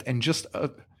concept and just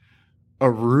a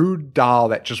rude doll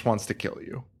that just wants to kill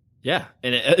you. Yeah.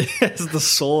 And it has the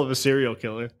soul of a serial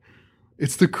killer.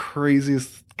 It's the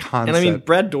craziest concept. And I mean,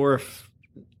 Brad Dourif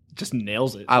just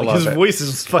nails it. I love his it. His voice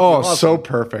is fucking awesome. So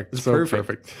perfect. It's so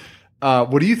perfect.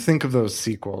 What do you think of those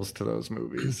sequels to those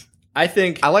movies? I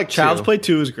like Child's Play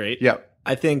 2 is great. Yep.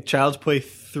 I think Child's Play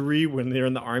 3 when they're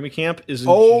in the army camp is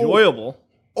enjoyable.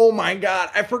 Oh my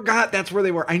God. I forgot that's where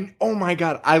they were. Oh my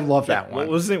God. I love that one. What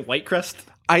was it? Whitecrest?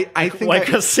 I think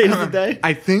Whitecrest State of the Day?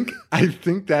 I think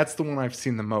that's the one I've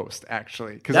seen the most,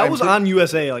 actually. That was on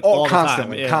USA all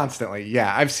constantly, the time. Constantly.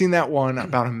 Yeah. I've seen that one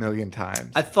about 1 million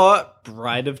times. I thought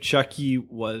Bride of Chucky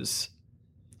was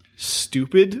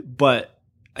stupid, but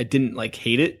I didn't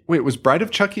hate it. Wait, was Bride of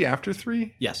Chucky after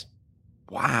 3? Yes.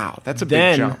 Wow, that's a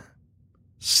big jump.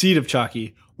 Seed of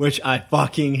Chucky, which I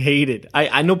fucking hated.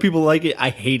 I know people like it. I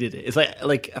hated it. It's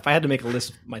like if I had to make a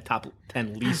list of my top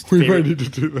 10 least favorite. We might need to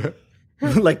do that.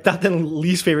 Like top 10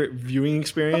 least favorite viewing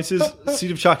experiences,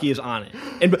 Seed of Chucky is on it.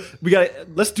 And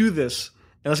let's do this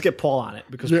and let's get Paul on it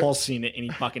because Paul's seen it and he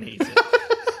fucking hates it.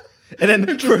 And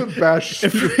then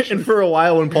for a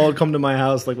while when Paul would come to my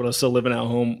house, like when I was still living at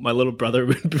home, my little brother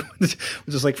would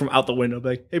just like from out the window, be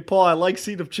like, "Hey Paul, I like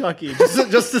Seed of Chucky,"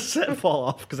 just to set Paul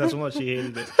off because that's how much he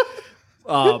hated it.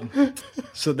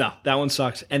 So no, that one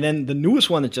sucks. And then the newest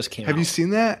one that just came out. Have you seen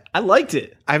that? I liked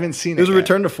it. I haven't seen it. It was a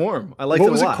return to form. I liked it a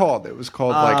lot. What was it called? It was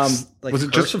called was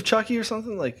it Curse of Chucky or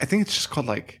something? I think it's just called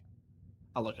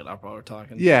I'll look it up while we're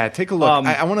talking. Yeah, take a look.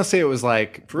 I want to say it was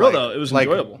for real though. It was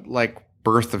enjoyable. Like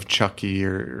Birth of Chucky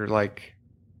or like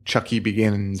Chucky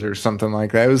Begins or something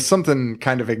like that. It was something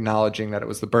kind of acknowledging that it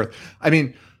was the birth. I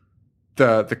mean,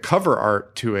 the cover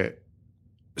art to it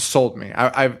sold me.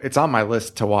 It's on my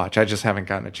list to watch. I just haven't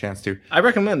gotten a chance to. I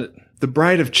recommend it. The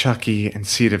Bride of Chucky and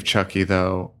Seed of Chucky,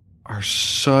 though, are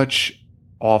such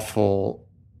awful,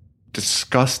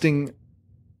 disgusting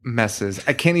messes.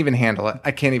 I can't even handle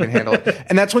it.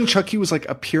 And that's when Chucky was like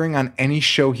appearing on any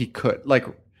show he could. Like,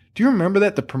 do you remember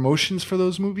that? The promotions for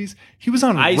those movies? He was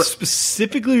on. I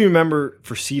specifically remember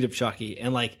for Seed of Chucky,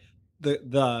 and like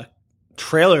the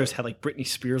trailers had like Britney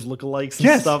Spears lookalikes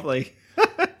and stuff. Like,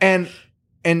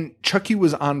 and Chucky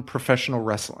was on professional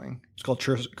wrestling. It's called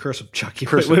Curse of Chucky.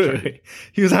 Wait.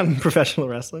 He was on professional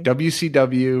wrestling.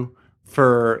 WCW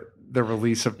for the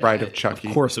release of Bride of Chucky.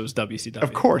 Of course, it was WCW.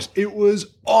 Of course, it was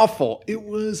awful. It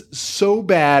was so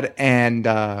bad. And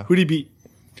who'd he beat?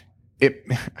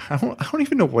 I don't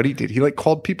even know what he did. He like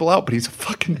called people out, but he's a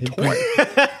fucking toy.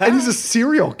 And he's a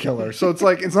serial killer. So it's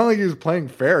like, it's not like he was playing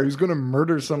fair. He was going to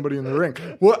murder somebody in the ring.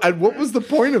 What was the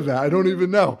point of that? I don't even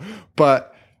know.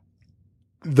 But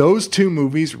those two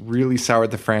movies really soured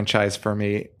the franchise for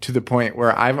me to the point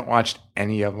where I haven't watched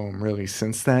any of them really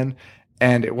since then.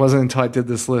 And it wasn't until I did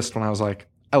this list when I was like,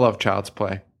 I love Child's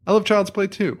Play. I love Child's Play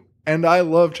 2. And I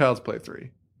love Child's Play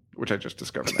 3. Which I just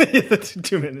discovered. That's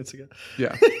 2 minutes ago.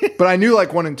 Yeah. But I knew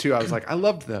like 1 and 2. I was like, I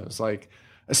loved those. Like,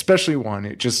 especially 1.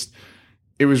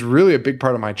 It was really a big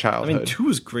part of my childhood. I mean, 2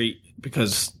 was great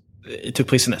because it took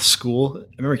place in that school. I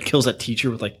remember he kills that teacher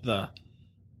with like the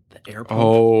air pump.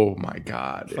 Oh my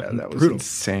God. Yeah, that was brutal.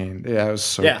 insane. Yeah, it was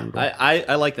so brutal.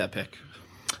 I like that pick.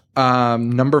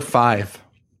 Number 5.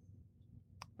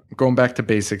 Going back to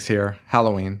basics here.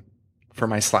 Halloween for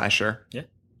my slasher. Yeah.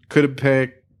 Could have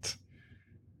picked.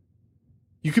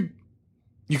 You could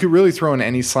really throw in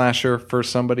any slasher for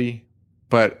somebody,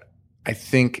 but I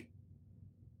think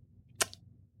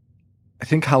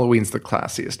Halloween's the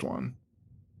classiest one.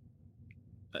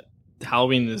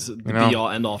 Halloween is the be all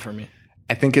end all for me.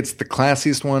 I think it's the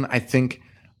classiest one. I think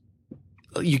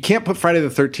you can't put Friday the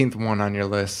 13th one on your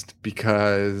list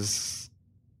because,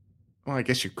 well, I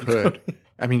guess you could.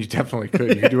 I mean, you definitely could.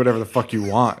 You can do whatever the fuck you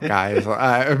want, guys.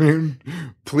 I mean,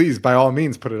 please, by all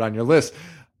means, put it on your list.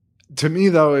 To me,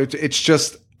 though, it's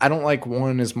just, I don't like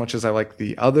one as much as I like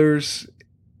the others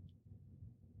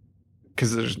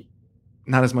because there's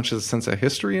not as much as a sense of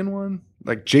history in one.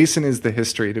 Like, Jason is the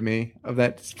history to me of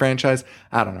that franchise.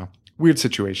 I don't know. Weird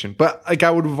situation. But, like,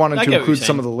 I would have wanted to include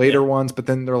some of the later ones, but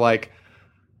then they're like,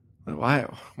 why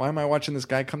am I watching this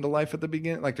guy come to life at the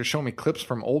beginning? Like, they're showing me clips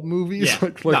from old movies.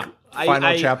 Yeah.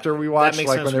 Final chapter we watched,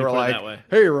 like when they were like,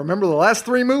 hey, remember the last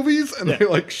 3 movies? And they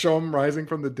like show him rising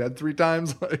from the dead 3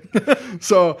 times. Like,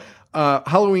 so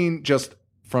Halloween, just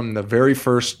from the very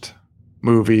first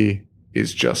movie,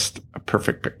 is just a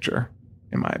perfect picture,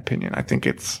 in my opinion. I think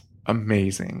it's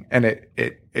amazing. And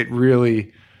it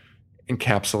really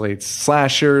encapsulates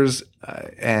slashers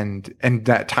and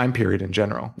that time period in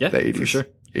general. Yeah, the 80s. For sure.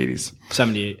 80s.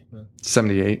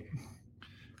 78.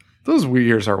 Those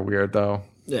years are weird, though.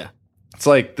 Yeah. It's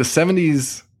like the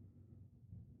 70s.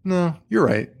 No, you're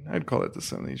right. I'd call it the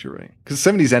 70s. You're right. Because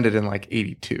the 70s ended in like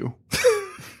 82.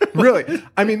 Really?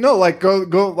 I mean, no, like go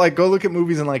look at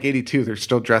movies in like 82. They're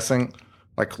still dressing.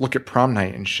 Like, look at Prom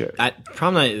Night and shit.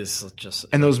 Prom Night is just...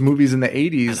 And those movies in the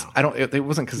 80s, it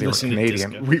wasn't because they were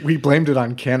Canadian. We blamed it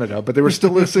on Canada, but they were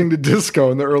still listening to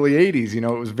disco in the early 80s. You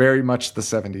know, it was very much the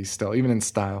 70s still, even in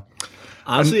style.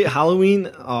 Honestly,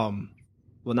 Halloween, well,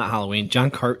 not Halloween, John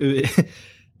Carpenter...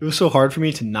 It was so hard for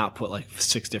me to not put like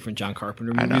 6 different John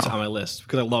Carpenter movies on my list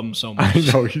because I love him so much.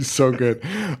 I know, he's so good.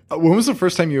 When was the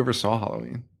first time you ever saw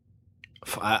Halloween?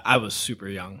 I was super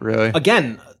young. Really?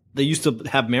 Again, they used to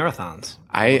have marathons.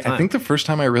 I think the first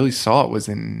time I really saw it was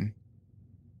in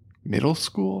middle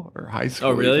school or high school.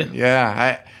 Oh, really? Even.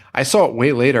 Yeah. I saw it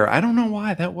way later. I don't know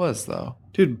why that was, though.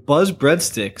 Dude, Buzz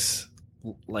Breadsticks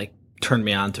like turned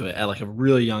me on to it at like a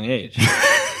really young age.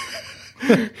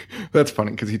 That's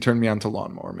funny because he turned me on to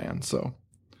Lawnmower Man. So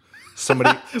somebody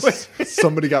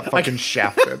got fucking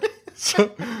shafted.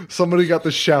 Somebody got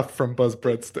the shaft from Buzz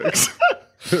Breadsticks.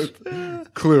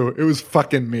 Clue. It was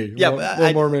fucking me. Yeah,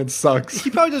 Lawnmower Man sucks. He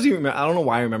probably doesn't even remember. I don't know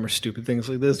why I remember stupid things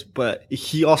like this, but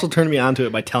he also turned me on to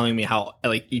it by telling me how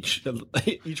like each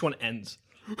one ends.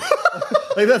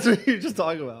 Like that's what you were just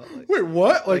talking about. Like, wait,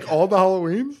 what? Like all the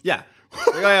Halloweens? Yeah.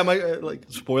 Like, oh yeah, like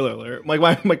spoiler alert.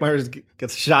 Mike Myers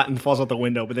gets shot and falls out the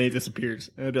window, but then he disappears.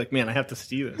 And I'd be like, man, I have to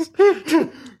see this.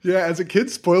 Yeah, as a kid,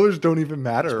 spoilers don't even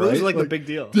matter. Spoilers right? are like the big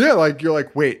deal. Yeah, like you're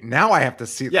like, wait, now I have to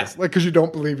see Yeah. this, like because you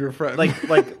don't believe your friend.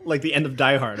 Like the end of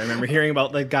Die Hard. I remember hearing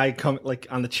about that guy like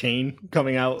on the chain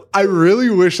coming out. I really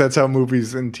wish that's how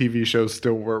movies and TV shows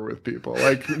still were with people.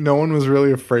 Like no one was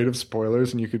really afraid of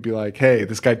spoilers, and you could be like, hey,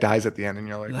 this guy dies at the end, and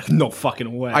you're like, No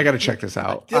fucking way. I got to check this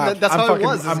out. Yeah, that's how it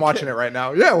was. I'm watching it right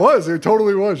now. Yeah, it was. It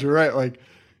totally was. You're right. Like,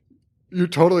 you're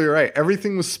totally right.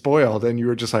 Everything was spoiled, and you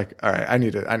were just like, all right, I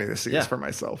need to see this for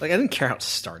myself. Like I didn't care how it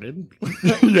started.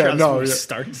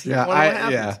 Starts. Yeah,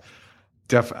 I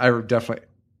definitely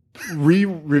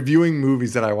reviewing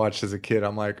movies that I watched as a kid.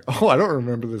 I'm like, oh, I don't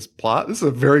remember this plot. This is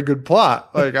a very good plot.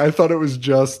 Like I thought it was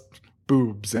just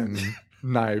boobs and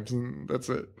knives, and that's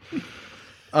it.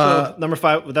 So, number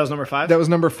 5. That was number 5. That was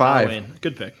number 5. Wayne.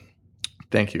 Good pick.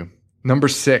 Thank you. Number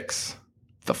 6,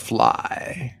 The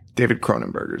Fly, David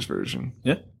Cronenberg's version.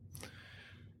 Yeah.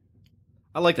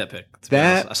 I like that pick.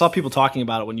 I saw people talking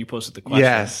about it when you posted the question.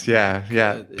 Yes,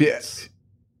 yeah.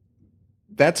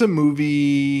 That's a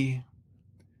movie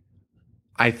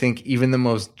I think even the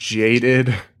most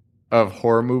jaded of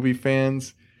horror movie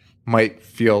fans might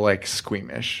feel like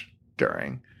squeamish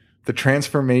during. The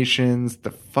transformations,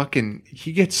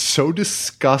 he gets so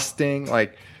disgusting,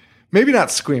 like maybe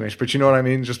not squeamish, but you know what I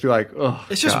mean? Just be like, oh,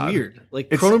 it's just weird. Like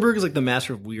Cronenberg is like the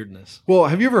master of weirdness. Well,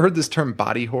 have you ever heard this term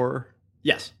body horror?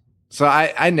 Yes. So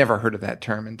I never heard of that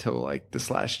term until like this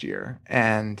last year.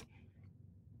 And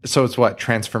so it's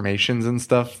transformations and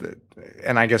stuff.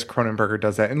 And I guess Cronenberg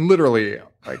does that in literally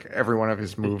like every one of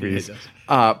his movies.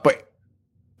 But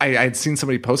I'd seen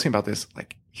somebody posting about this.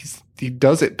 Like he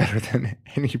does it better than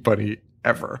anybody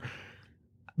ever.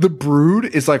 The Brood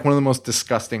is like one of the most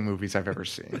disgusting movies I've ever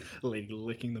seen. Lady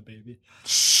licking the baby.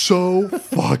 So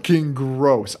fucking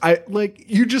gross.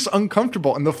 You're just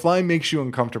uncomfortable, and The Fly makes you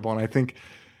uncomfortable. And I think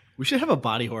we should have a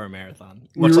body horror marathon.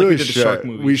 Much like we did the shark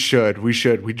movie. We should.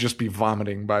 We'd just be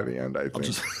vomiting by the end, I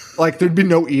think. Like there'd be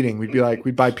no eating.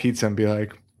 We'd buy pizza and be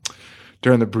like,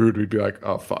 during The Brood, we'd be like,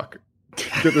 oh fuck.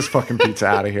 Get this fucking pizza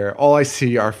out of here. All I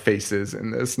see are faces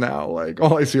in this now. Like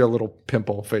all I see are little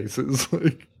pimple faces.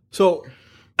 Like so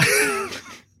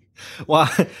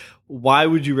why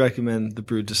would you recommend The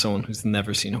Brood to someone who's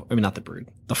never seen not The Brood,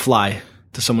 The Fly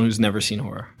to someone who's never seen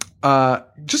horror?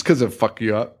 Just because it fuck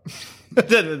you up.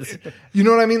 You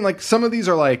know what I mean? Like some of these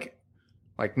are like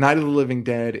Night of the Living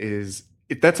Dead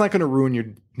that's not going to ruin your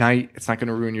night. It's not going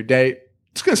to ruin your day.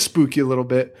 It's going to spook you a little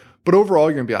bit, but overall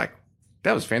you're going to be like,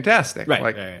 that was fantastic.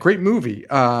 Right. Great movie.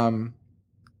 The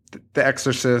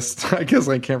Exorcist, I guess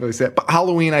I can't really say it, but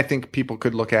Halloween, I think people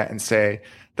could look at and say,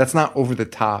 that's not over the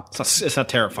top. It's not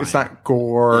terrifying. It's not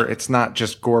gore. Yeah. It's not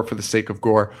just gore for the sake of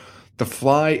gore. The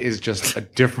Fly is just a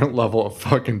different level of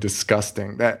fucking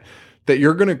disgusting that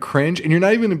you're going to cringe, and you're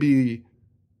not even going to be,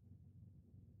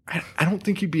 I don't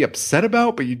think you'd be upset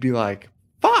about, but you'd be like,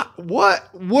 fuck,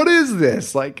 what is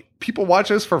this? Like, people watch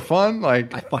this for fun?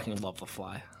 Like, I fucking love The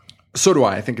Fly. So do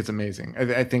I. I think it's amazing.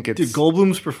 I think it's... Dude,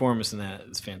 Goldblum's performance in that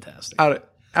is fantastic. Out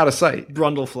of sight.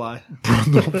 Brundlefly.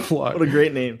 Brundlefly. What a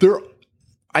great name.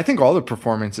 I think all the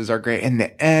performances are great. And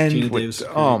the end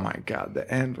oh my God, the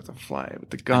end with the fly,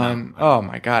 with the gun. Oh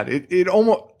my God.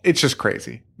 It's just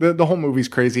crazy. The whole movie's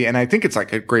crazy. And I think it's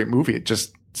like a great movie. It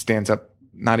just stands up,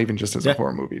 not even just as a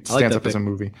horror movie. It stands up as a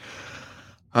movie.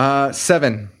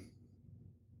 7,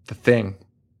 The Thing.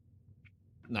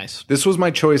 Nice. This was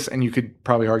my choice, and you could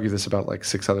probably argue this about like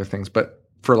 6 other things, but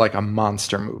for like a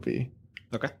monster movie,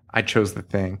 okay, I chose The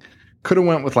Thing. Could have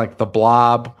went with like The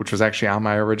Blob, which was actually on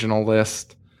my original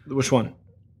list. Which one?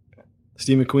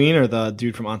 Steve McQueen or the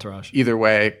dude from Entourage? Either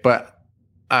way, but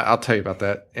I'll tell you about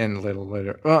that in a little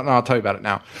later. Well, no, I'll tell you about it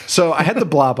now. So I had The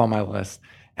Blob on my list,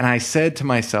 and I said to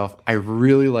myself, I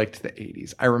really liked the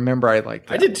 80s. I remember I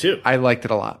liked it. I did too. I liked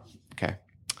it a lot. Okay.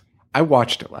 I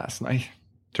watched it last night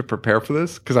to prepare for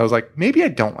this because I was like, maybe I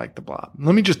don't like The Blob.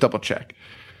 Let me just double check.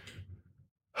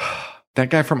 That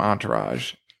guy from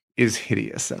Entourage is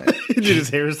hideous in it. Dude, his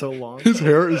hair is so long. His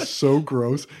hair is so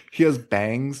gross. He has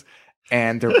bangs,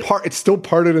 and it's still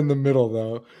parted in the middle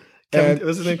though.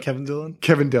 Was his name Kevin Dillon?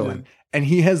 Kevin Dillon. Yeah. And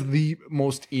he has the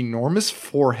most enormous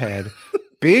forehead,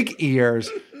 big ears,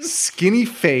 skinny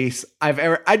face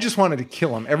I just wanted to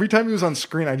kill him. Every time he was on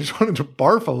screen, I just wanted to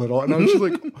barf a little. And I was just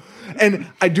like,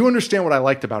 and I do understand what I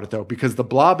liked about it though, because the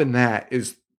Blob in that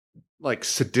is like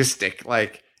sadistic.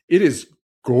 Like it is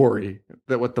gory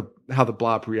how the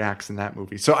Blob reacts in that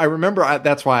movie. So I remember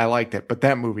that's why I liked it, but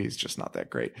that movie is just not that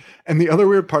great. And the other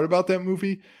weird part about that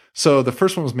movie, so the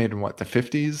first one was made in the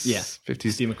 50s? Yeah.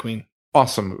 50s. Steve McQueen.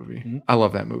 Awesome movie. Mm-hmm. I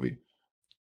love that movie.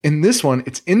 In this one,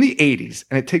 it's in the 80s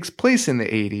and it takes place in the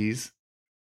 80s.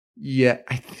 Yeah,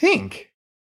 I think.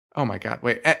 Oh my God!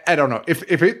 Wait, I don't know if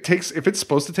it's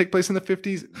supposed to take place in the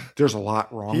 50s. There's a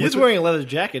lot wrong. He is wearing a leather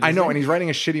jacket. I know, and he's riding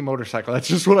a shitty motorcycle. That's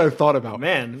just what I thought about.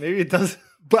 Man, maybe it does.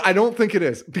 But I don't think it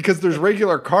is because there's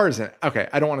regular cars in it. Okay,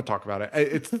 I don't want to talk about it.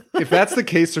 It's if that's the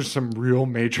case, there's some real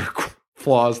major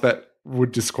flaws that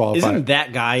would disqualify. Isn't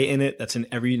that guy in it? That's in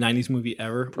every 90s movie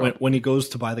ever. When he goes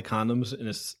to buy the condoms, and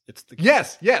it's the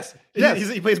yes.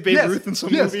 He plays Babe Ruth in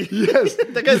some movie. Yes,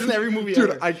 that guy's in every movie dude,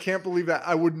 ever. I can't believe that.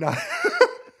 I would not.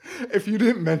 If you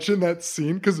didn't mention that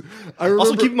scene, because I remember.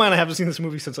 Also, keep in mind, I haven't seen this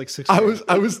movie since like 6 years.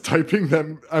 I was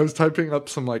typing up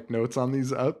some like notes on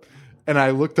these up, and I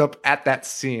looked up at that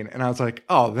scene, and I was like,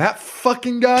 "Oh, that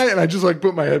fucking guy!" And I just like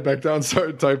put my head back down, and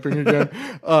started typing again.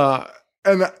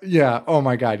 Oh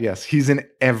my God, yes, he's in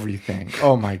everything.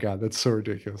 Oh my God, that's so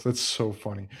ridiculous. That's so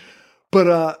funny. But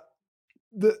I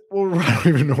don't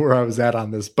even know where I was at on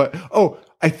this. But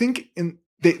I think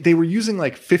they were using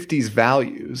like 50s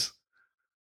values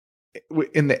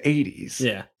in the 80s.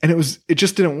 Yeah. And it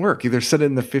just didn't work. Either set it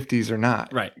in the 50s or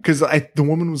not. Right. Because the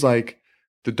woman was like,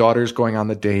 the daughter's going on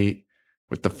the date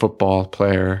with the football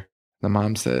player. The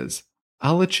mom says,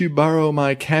 "I'll let you borrow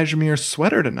my cashmere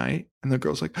sweater tonight." And the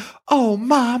girl's like, "Oh,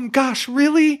 Mom, gosh,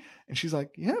 really?" And she's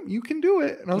like, "Yeah, you can do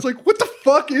it." And I was like, what the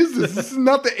fuck is this? This is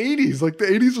not the 80s. Like the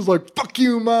 80s was like, "Fuck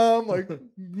you, Mom." Like,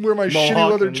 wear my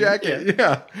shitty leather jacket.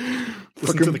 Yeah.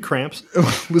 Listen to the Cramps.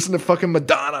 Listen to fucking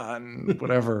Madonna and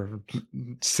whatever.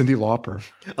 Cyndi Lauper.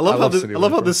 I love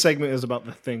how this segment is about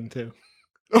the Thing too.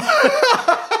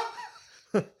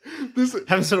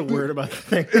 Haven't said a word about the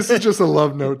Thing. This is just a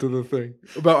love note to the Thing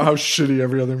about how shitty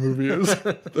every other movie is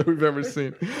that we've ever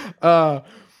seen.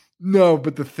 No,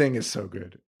 but the Thing is so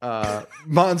good.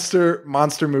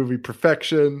 Monster movie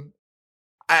perfection.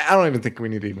 I don't even think we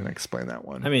need to even explain that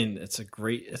one. I mean, it's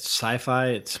sci-fi.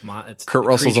 It's Kurt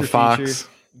Russell's a fox.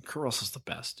 Feature. Kurt Russell's the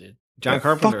best, dude. John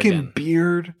Carpenter fucking again.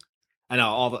 beard. I know,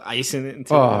 all the ice in it.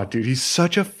 Oh, dude, he's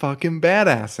such a fucking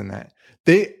badass in that.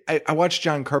 I watched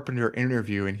John Carpenter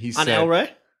interview and he said on El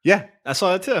Rey. Yeah, I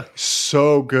saw that too.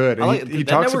 So good. And he that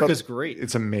talks network about is great.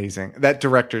 It's amazing. That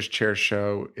director's chair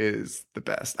show is the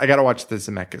best. I got to watch the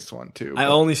Zemeckis one too. I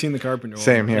only seen the Carpenter one.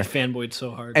 Same here. I fanboyed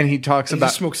so hard. And he talks about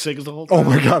he smoked cigs the whole time. Oh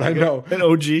my God, I know. An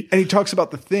OG. And he talks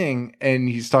about the Thing, and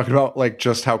he's talking about like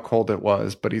just how cold it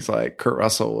was. But he's like, Kurt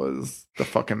Russell was the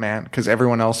fucking man because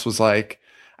everyone else was like,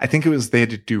 I think it was they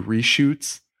had to do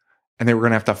reshoots, and they were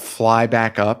gonna have to fly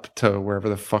back up to wherever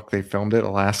the fuck they filmed it,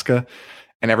 Alaska,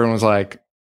 and everyone was like,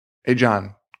 "Hey,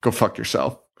 John, go fuck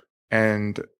yourself."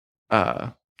 And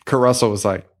Kurt Russell was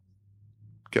like,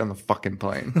 "Get on the fucking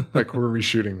plane. Like, we're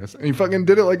reshooting this." And he fucking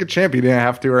did it like a champ. He didn't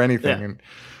have to or anything.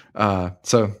 Yeah. And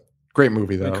so great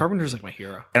movie, though. Carpenter's like my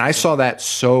hero. And I saw that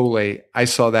so late. I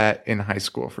saw that in high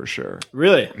school for sure.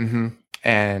 Really? Mm-hmm.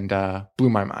 And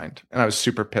blew my mind. And I was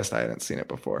super pissed I hadn't seen it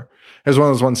before. It was one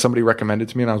of those ones somebody recommended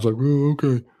to me, and I was like, "Oh,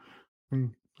 okay.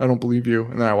 I don't believe you."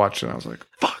 And then I watched it, and I was like,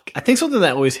 "Fuck." I think something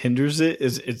that always hinders it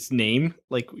is its name.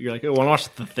 Like, you're like, "I want to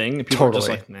watch the Thing," and people are just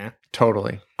like, "Nah."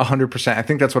 Totally. 100%. I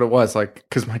think that's what it was. Like,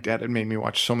 because my dad had made me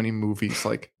watch so many movies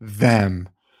like Them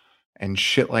and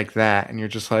shit like that. And you're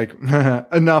just like,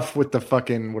 enough with the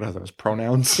fucking, what are those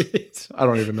pronouns? I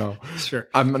don't even know. Sure.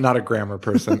 I'm not a grammar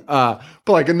person. But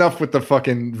like, enough with the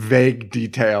fucking vague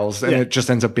details. And it just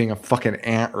ends up being a fucking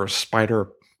ant or a spider,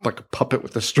 like a puppet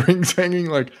with the strings hanging.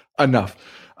 Like, enough.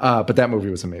 But that movie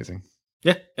was amazing.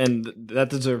 Yeah. And that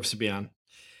deserves to be on.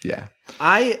 Yeah.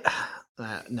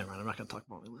 Never mind. I'm not going to talk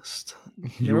about my list.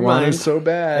 You want it so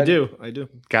bad. I do.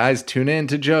 Guys, tune in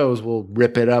to Joe's. We'll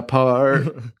rip it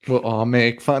apart. We'll all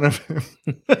make fun of him.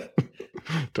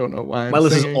 Don't know why. My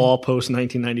list is all post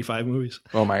 1995 movies.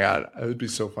 Oh my God. It would be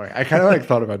so funny. I kind of like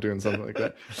thought about doing something like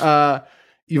that.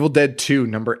 Evil Dead 2,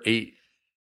 number 8.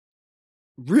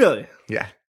 Really? Yeah.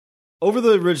 Over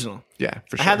the original? Yeah,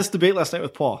 for sure. I had this debate last night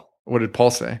with Paul. What did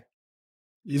Paul say?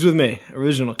 He's with me.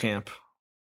 Original camp.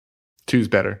 2's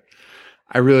better.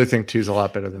 I really think 2's a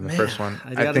lot better than the first one.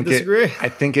 I think disagree. I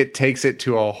think it takes it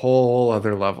to a whole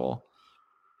other level.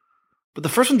 But the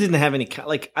first one didn't have any,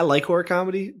 like, I like horror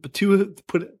comedy, but 2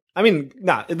 put it, I mean,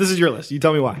 this is your list. You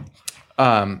tell me why.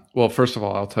 Well, first of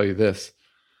all, I'll tell you this.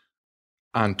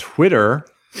 On Twitter,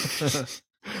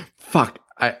 fuck,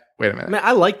 wait a minute. Man,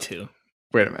 I like 2.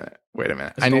 Wait a minute.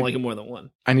 I don't like it more than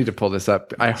 1. I need to pull this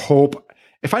up. I hope,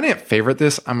 if I didn't favorite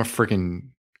this, I'm a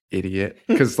freaking idiot,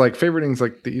 because like favoriting is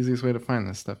like the easiest way to find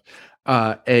this stuff.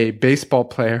 A baseball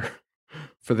player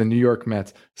for the New York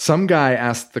Mets. Some guy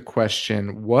asked the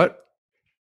question, what?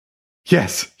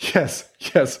 Yes.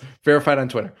 Verified on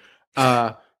Twitter.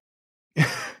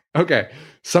 Okay.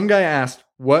 Some guy asked,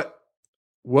 what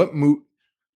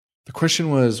the question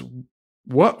was,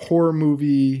 what horror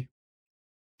movie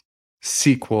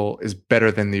sequel is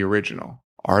better than the original?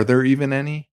 Are there even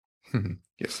any?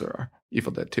 Yes, there are.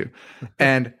 Evil Dead 2.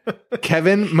 And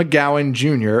Kevin McGowan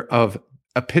Jr. of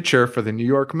a pitcher for the New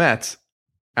York Mets,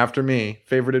 after me,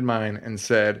 favorited mine and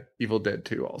said Evil Dead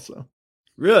 2 also.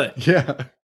 Really? Yeah.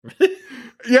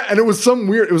 Yeah, and it was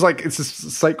it's a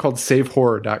site called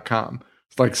savehorror.com.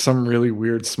 It's like some really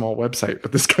weird small website,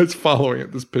 but this guy's following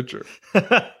it, this pitcher.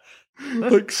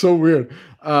 Like so weird.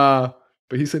 But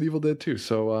he said Evil Dead 2.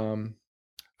 So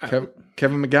Kevin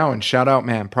McGowan, shout out,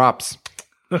 man. Props.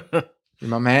 You're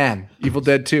my man. Evil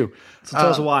Dead 2. So tell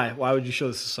us why. Why would you show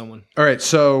this to someone? All right,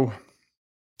 so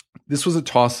this was a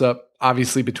toss-up,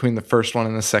 obviously, between the first one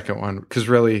and the second one, because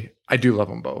really, I do love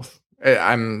them both.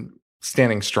 I'm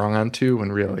standing strong on 2,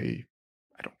 and really,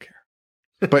 I don't care.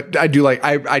 But I do like,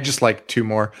 I just like 2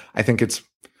 more. I think it's a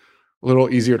little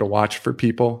easier to watch for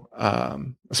people,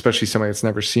 especially somebody that's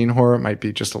never seen horror. It might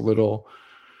be just a little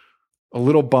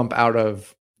bump out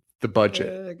of the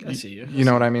budget. I see you. You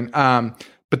know what I mean?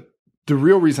 But the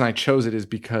real reason I chose it is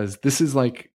because this is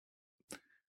like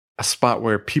a spot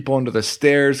where people under the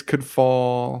stairs could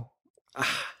fall.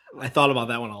 I thought about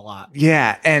that one a lot.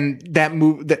 Yeah, and that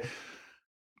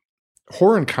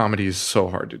horror and comedy is so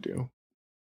hard to do.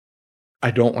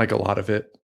 I don't like a lot of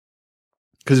it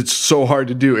because it's so hard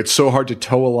to do. It's so hard to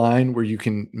toe a line where you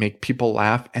can make people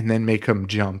laugh and then make them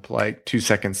jump like 2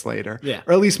 seconds later. Yeah.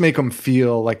 Or at least make them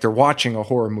feel like they're watching a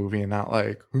horror movie and not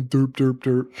like derp, derp,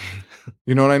 derp.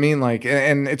 You know what I mean? Like,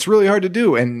 and it's really hard to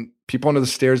do. And People Under the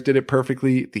Stairs did it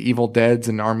perfectly. The Evil Deads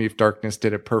and Army of Darkness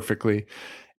did it perfectly.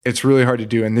 It's really hard to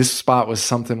do. And this spot was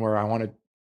something where I wanted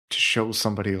to show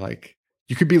somebody like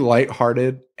you could be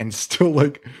lighthearted and still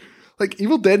like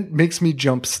Evil Dead makes me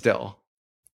jump still.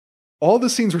 All the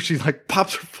scenes where she like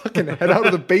pops her fucking head out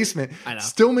of the basement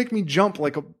still make me jump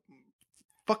like a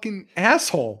fucking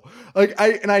asshole. Like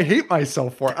I hate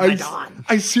myself for it.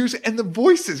 I seriously, and the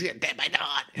voices, yeah, Dead by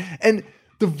Dawn. And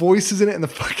the voices in it and the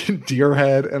fucking deer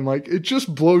head and like it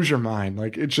just blows your mind.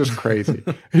 Like it's just crazy.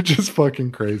 It's just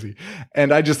fucking crazy.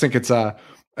 And I just think I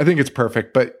think it's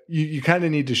perfect, but you kind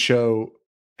of need to show,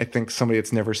 I think, somebody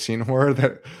that's never seen horror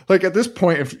that like at this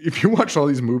point, if you watch all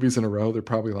these movies in a row, they're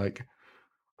probably like,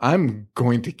 I'm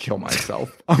going to kill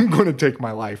myself. I'm going to take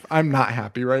my life. I'm not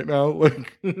happy right now.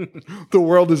 Like the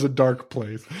world is a dark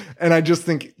place. And I just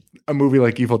think a movie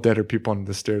like Evil Dead or People Under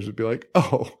the Stairs would be like,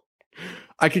 oh,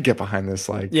 I could get behind this.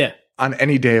 Like on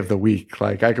any day of the week.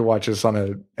 Like I could watch this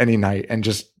on any night and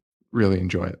just really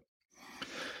enjoy it.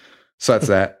 So that's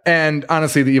that. And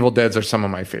honestly, the Evil Deads are some of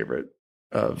my favorite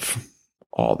of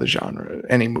all the genre,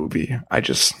 any movie. I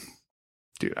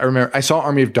remember I saw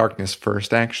Army of Darkness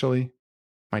first, actually.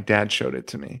 My dad showed it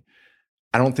to me.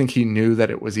 I don't think he knew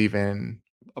that it was even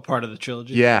a part of the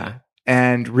trilogy. Yeah.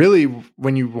 And really,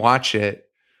 when you watch it,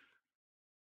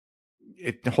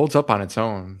 it holds up on its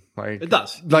own. Like it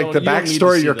does. Like the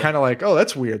backstory, you're kind of like, oh,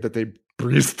 that's weird that they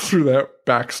breezed through that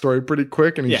backstory pretty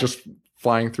quick and he's just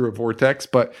flying through a vortex.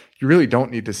 But you really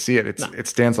don't need to see it. It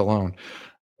stands alone,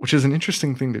 which is an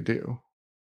interesting thing to do.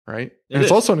 Right? And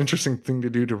it's also an interesting thing to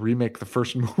do to remake the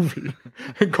first movie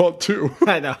and call it 2.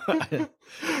 I know.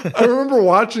 I remember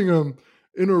watching them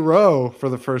in a row for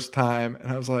the first time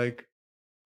and I was like,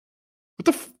 what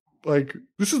the like,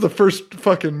 this is the first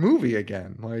fucking movie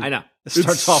again. Like, I know. It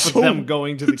starts off with them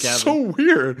going to the cabin. It's so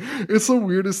weird. It's the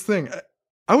weirdest thing.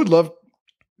 I would love,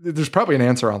 there's probably an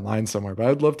answer online somewhere, but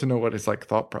I'd love to know what his like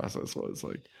thought process was.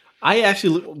 Like, I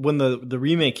actually, when the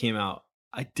remake came out,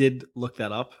 I did look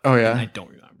that up. Oh yeah, and I don't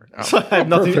remember. So I have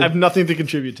nothing. I have nothing to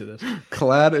contribute to this.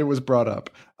 Glad it was brought up.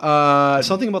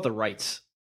 Something about the rights.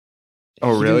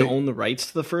 Oh he really? Didn't own the rights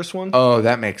to the first one. Oh,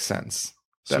 that makes sense.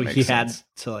 So he had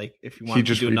to like, if he wanted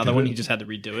to do another one, he just had to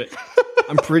redo it.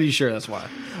 I'm pretty sure that's why.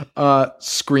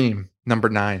 Scream number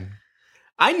 9.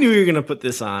 I knew you were gonna put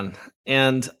this on,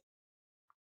 and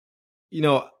you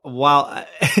know, while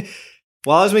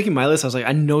I was making my list, I was like,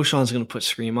 I know Sean's going to put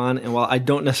Scream on. And while I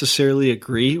don't necessarily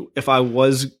agree, if I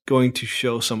was going to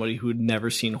show somebody who had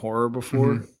never seen horror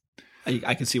before,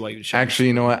 I can see why you would show Actually,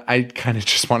 you know what? I kind of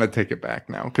just want to take it back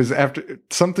now. Because after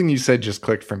something you said just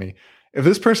clicked for me. If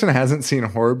this person hasn't seen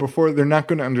horror before, they're not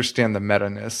going to understand the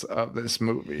meta-ness of this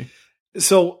movie.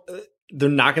 So they're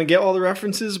not going to get all the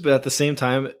references, but at the same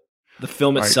time, the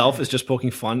film itself is just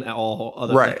poking fun at all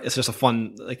other things. It's just a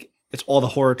fun, like, it's all the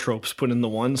horror tropes put into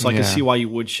one, so I can see why you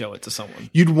would show it to someone.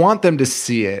 You'd want them to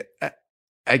see it.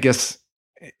 I guess,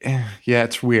 yeah,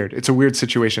 it's weird. It's a weird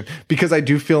situation because I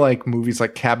do feel like movies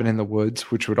like Cabin in the Woods,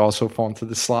 which would also fall into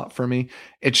the slot for me,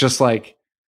 it's just like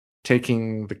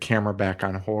taking the camera back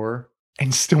on horror.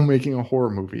 and still making a horror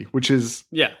movie, which is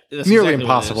Yeah, that's nearly exactly what it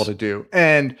impossible is. to do.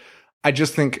 And I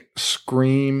just think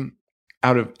Scream,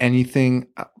 out of anything,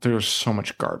 there's so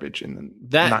much garbage in the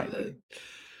That 90s.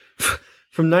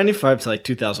 From 95 to like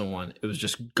 2001, it was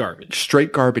just garbage.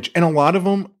 Straight garbage. And a lot of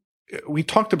them, we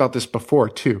talked about this before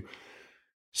too.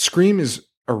 Scream is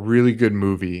a really good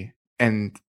movie,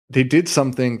 and they did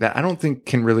something that I don't think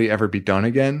can really ever be done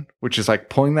again, which is like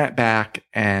pulling that back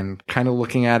and kind of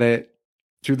looking at it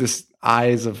through this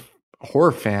eyes of a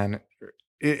horror fan.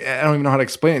 I don't even know how to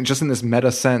explain it, just in this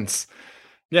meta sense.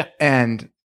 Yeah. And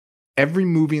every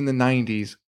movie in the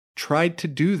 90s tried to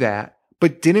do that,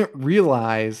 but didn't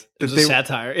realize It was that a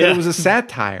satire. that it was a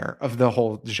satire of the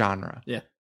whole genre. Yeah.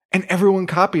 And everyone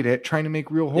copied it, trying to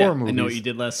make real horror movies. I Know What You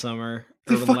Did Last Summer.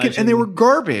 They Urban fucking, Legend. and they were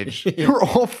garbage. Yeah. They were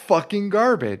all fucking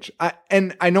garbage.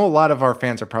 And I know a lot of our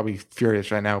fans are probably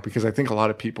furious right now because I think a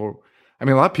lot of people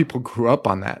grew up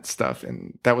on that stuff,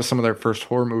 and that was some of their first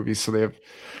horror movies, so they have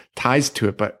ties to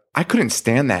it. But I couldn't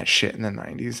stand that shit in the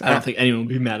 90s. I don't think anyone would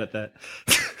be mad at that.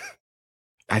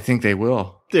 I think they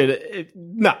will. Dude,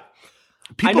 no.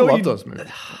 People love those movies.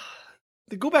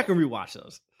 Go back and rewatch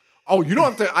those. Oh, you don't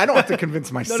have to. I don't have to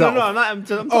convince myself. No, I'm not. I'm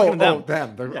talking to them.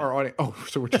 Them. They're our audience. Oh,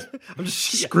 so we're just I'm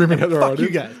just screaming at their fuck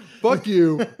audience. you guys. Fuck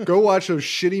you. Go watch those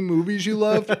shitty movies you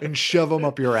love and shove them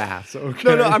up your ass.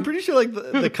 Okay. No, I'm pretty sure like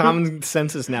the common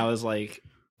consensus now is like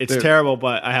it's terrible,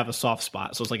 but I have a soft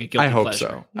spot, so it's like a guilty I hope pleasure.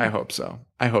 so. I hope so.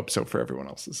 I hope so for everyone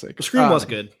else's sake. Scream was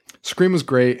good. Scream was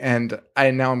great, and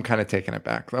I'm kind of taking it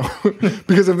back though,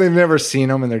 because if they've never seen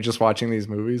them and they're just watching these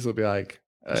movies, they'll be like.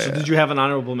 So did you have an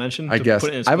honorable mention? I to guess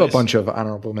put it in its I have a place? bunch of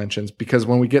honorable mentions because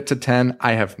when we get to 10,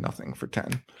 I have nothing for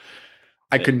 10.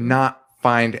 I could not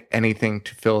find anything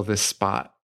to fill this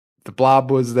spot. The Blob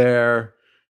was there,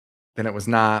 then it was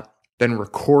not. Then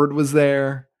Record was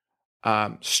there,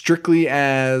 strictly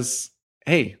as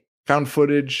hey, found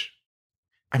footage.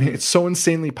 I mean, it's so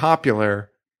insanely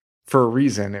popular for a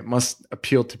reason. It must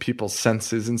appeal to people's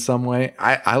senses in some way.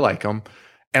 I like them.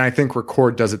 And I think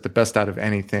Record does it the best out of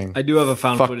anything. I do have a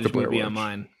found Fuck footage the Blair movie on Witch.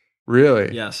 mine.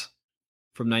 Really? Yes,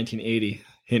 from 1980.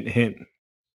 Hint, hint.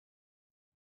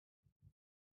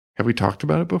 Have we talked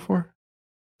about it before?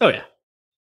 Oh yeah,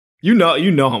 you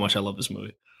know how much I love this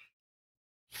movie.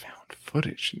 Found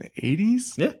footage in the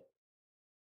 80s? Yeah.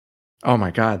 Oh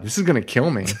my God, this is going to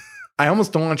kill me. I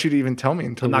almost don't want you to even tell me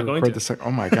until I'm we not going record to. this.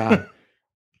 Oh my God.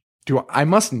 I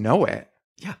must know it.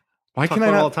 Yeah. Why Talk can I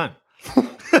about it not? all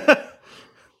the time?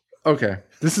 Okay.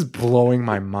 This is blowing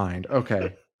my mind.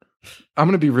 Okay. I'm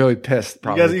going to be really pissed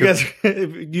probably.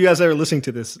 If you guys are listening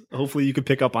to this, hopefully you could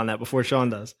pick up on that before Sean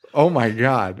does. Oh my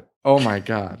God. Oh my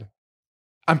God.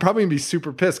 I'm probably going to be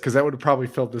super pissed because that would have probably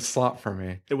filled this slot for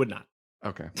me. It would not.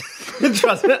 Okay.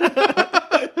 Trust me.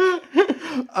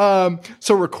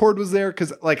 So Record was there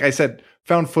because, like I said,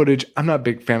 found footage. I'm not a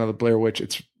big fan of the Blair Witch.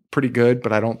 It's pretty good,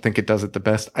 but I don't think it does it the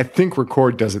best. I think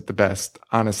Record does it the best,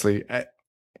 honestly.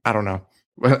 I don't know,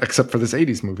 well, except for this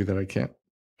 80s movie that I can't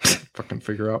fucking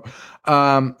figure out.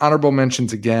 Honorable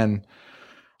mentions again.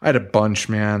 I had a bunch,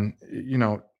 man. You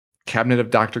know, Cabinet of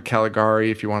Dr.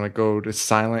 Caligari, if you want to go to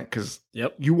silent, because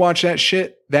you watch that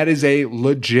shit, that is a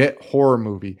legit horror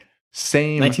movie.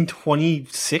 Same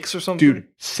 1926 or something? Dude,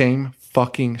 same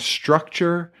fucking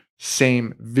structure,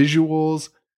 same visuals,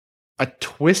 a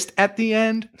twist at the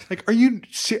end. Like,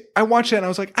 I watched that and I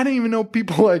was like, I didn't even know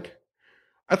people like,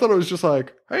 I thought it was just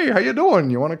like, hey, how you doing?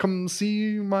 You want to come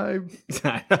see my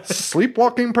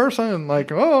sleepwalking person?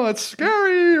 Like, oh, it's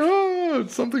scary. Oh,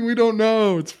 it's something we don't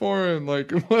know. It's foreign.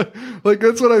 Like, what? Like,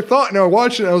 that's what I thought. And I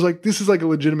watched it and I was like, this is like a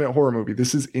legitimate horror movie.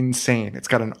 This is insane. It's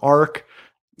got an arc.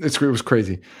 It was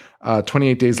crazy.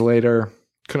 28 Days Later.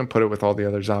 Couldn't put it with all the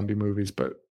other zombie movies,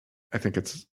 but I think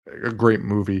it's a great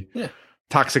movie. Yeah.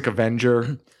 Toxic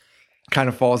Avenger kind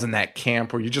of falls in that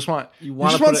camp where you just want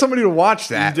put somebody to watch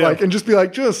that, like, and just be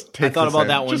like, just take. I thought this about in.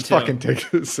 that one Just too. fucking take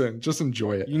this in. Just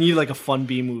enjoy it. You need like a fun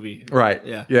B movie, Right?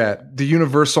 Yeah. Yeah. The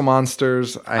Universal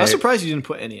monsters. I was surprised you didn't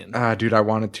put any in. Dude, I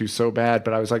wanted to so bad,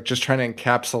 but I was like just trying to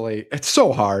encapsulate. It's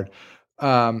so hard.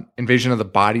 Invasion of the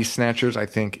Body Snatchers, I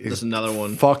think, is There's another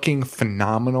one. fucking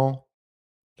phenomenal.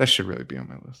 That should really be on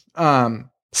my list.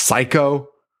 Psycho.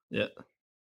 Yeah.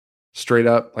 Straight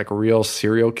up, like a real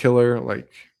serial killer,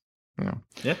 like, you know.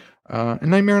 Yeah.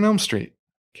 And Nightmare on Elm Street.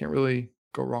 Can't really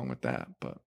go wrong with that.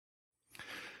 But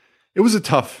it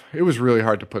was really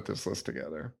hard to put this list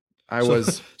together.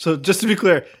 So just to be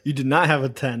clear, you did not have a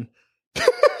 10.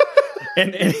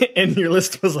 and your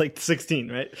list was like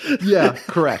 16, right? Yeah,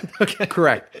 correct. Okay.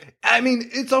 Correct. I mean,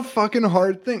 it's a fucking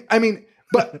hard thing. I mean,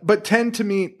 but 10 to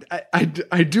me, I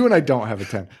do and I don't have a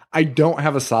 10. I don't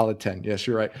have a solid 10. Yes,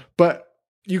 you're right. But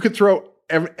you could throw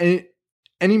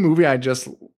any movie I just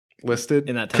listed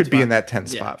In that 10th could be spot? in that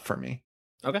 10th Yeah. spot for me.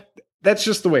 Okay. That's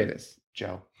just the way it is,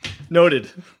 Joe. Noted.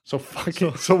 So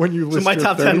fucking. So when you So list my your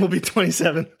top 30 10 will be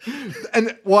 27.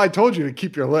 and well, I told you to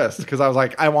keep your list because I was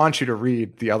like, I want you to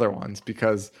read the other ones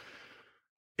because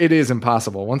it is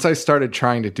impossible. Once I started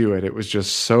trying to do it, it was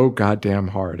just so goddamn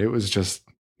hard. It was just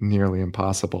nearly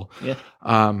impossible.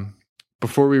 Yeah.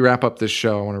 Before we wrap up this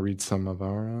show, I want to read some of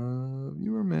our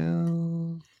viewer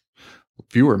mail.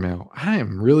 Viewer mail. I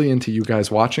am really into you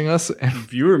guys watching us. And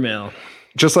Viewer mail.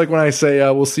 just like when I say,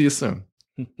 we'll see you soon.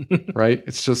 Right?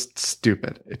 It's just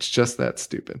stupid. It's just that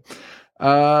stupid.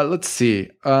 Let's see.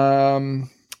 All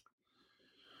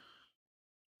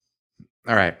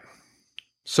right.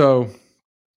 So I'm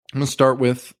going to start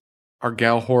with our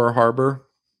gal Horror Harbor.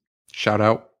 Shout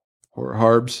out Horror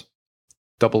Harbs.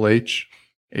 Double H.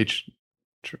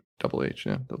 Double H.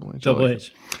 Yeah. Double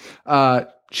H.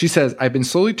 She says, I've been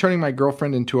slowly turning my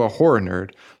girlfriend into a horror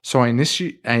nerd. So I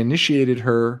initiated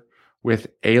her with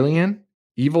Alien,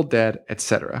 Evil Dead,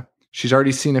 etc. She's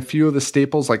already seen a few of the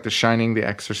staples like The Shining, The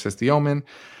Exorcist, The Omen.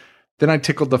 Then I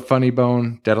tickled the Funny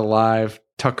Bone, Dead Alive,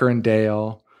 Tucker and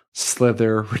Dale,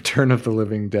 Slither, Return of the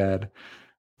Living Dead.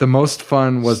 The most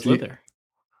fun was Slither.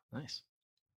 Nice.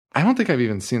 I don't think I've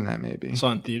even seen that maybe.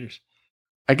 Saw in theaters.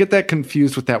 I get that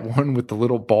confused with that one with the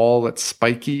little ball that's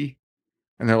spiky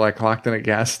and they're like locked in a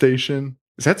gas station.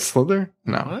 Is that Slither?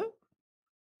 No.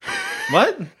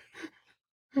 What?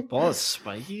 Ball is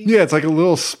spiky? Yeah, it's like a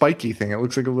little spiky thing. It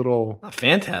looks like a little Not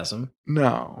Phantasm.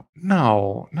 No.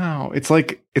 It's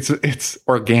like it's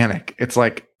organic. It's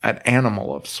like an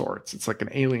animal of sorts. It's like an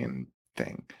alien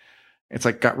thing. It's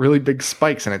like got really big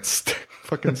spikes and it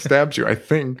fucking stabs you, I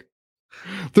think.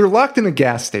 They're locked in a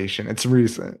gas station. It's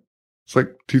recent. It's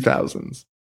like 2000s.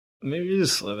 Maybe it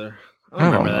is Slither. I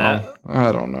don't remember know. that.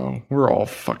 I don't know. We're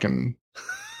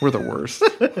the worst.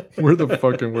 We're the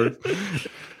fucking worst.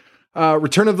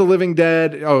 Return of the Living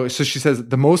Dead. Oh, so she says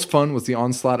the most fun was the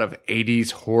onslaught of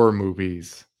 80s horror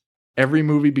movies. Every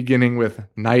movie beginning with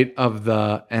Night of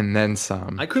the and then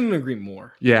some. I couldn't agree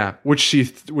more. Yeah, which she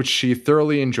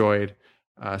thoroughly enjoyed.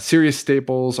 Serious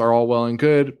staples are all well and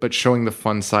good, but showing the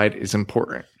fun side is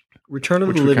important. Return of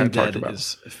Which the we Living kinda talked Dead about.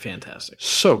 is fantastic.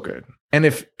 So good. And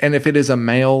if it is a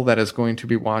male that is going to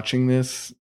be watching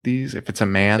these, if it's a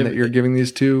man that you're giving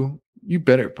these to, you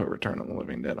better put Return of the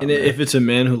Living Dead on And there. if it's a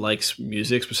man who likes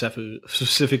music,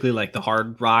 specifically like the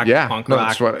hard rock, punk no, rock,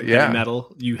 that's what- yeah. heavy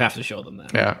metal, you have to show them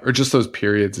that. Yeah, or just those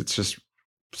periods. It's just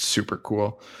super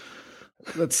cool.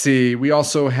 Let's see. We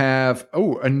also have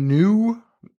a new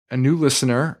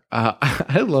listener.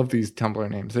 I love these Tumblr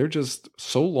names. They're just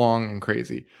so long and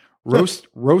crazy.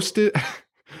 Roasted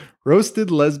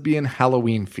lesbian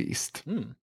Halloween feast.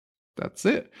 That's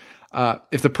it.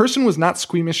 If the person was not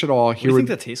squeamish at all, What do you think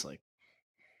that tastes like?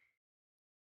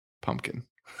 Pumpkin.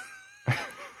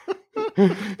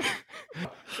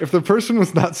 If the person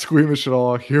was not squeamish at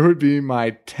all, here would be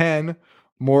my 10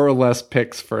 more or less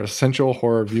picks for essential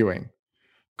horror viewing.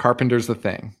 Carpenter's The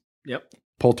Thing. Yep.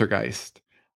 Poltergeist.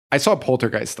 I saw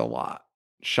Poltergeist a lot,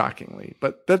 shockingly,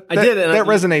 but that did,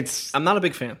 resonates. I'm not a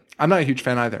big fan. I'm not a huge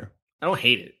fan either. I don't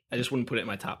hate it. I just wouldn't put it in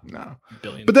my top No.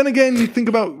 billion. But then again, you think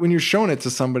about when you're showing it to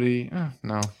somebody.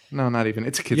 No, not even.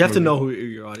 It's a kid's you have to movie. know who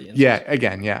your audience Yeah, is.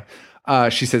 again, yeah.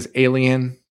 She says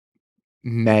Alien.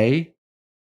 May.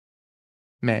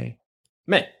 May.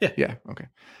 Yeah. Yeah,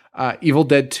 okay. Evil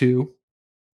Dead 2.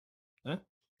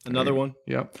 Another one.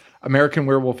 Yep. American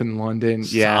Werewolf in London.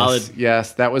 Solid.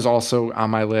 Yes. That was also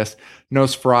on my list.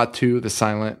 Nosferatu, The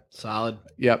Silent. Solid.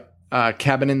 Yep.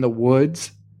 Cabin in the Woods.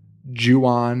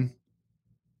 Ju-on.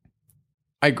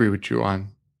 I agree with Ju-on.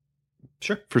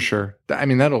 Sure. For sure. I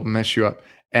mean, that'll mess you up.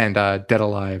 And Dead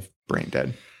Alive, Brain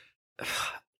Dead.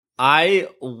 I'm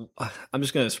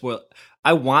just going to spoil it.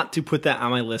 I want to put that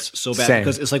on my list so bad Same.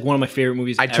 because it's like one of my favorite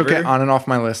movies I ever. took it on and off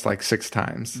my list like 6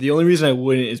 times. The only reason I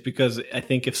wouldn't is because I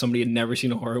think if somebody had never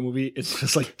seen a horror movie, it's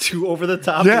just like too over the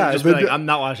top. Yeah, Just be like, I'm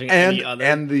not watching any other.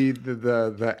 And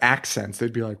the accents,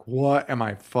 they'd be like, "What am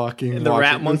I fucking?" And the watching?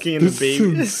 rat monkey and the This is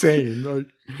baby. insane. Like,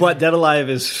 But Dead Alive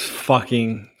is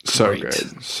fucking so great.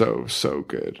 good, so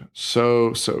good,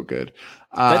 so good. Did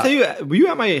I tell you? Were you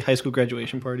at my high school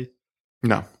graduation party?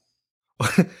 No,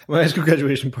 My high school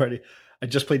graduation party. I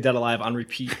just played Dead Alive on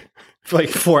repeat for like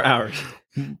 4 hours.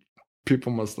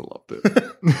 people must have loved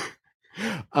it.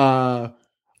 I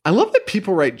love that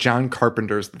people write John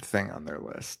Carpenter's The Thing on their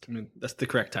list. I mean, that's the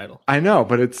correct title. I know,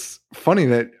 but it's funny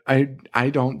that I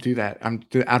don't do that. I'm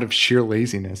out of sheer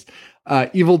laziness.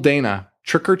 Evil Dana,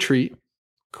 Trick or Treat,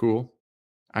 cool.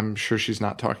 I'm sure she's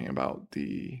not talking about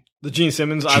the The Gene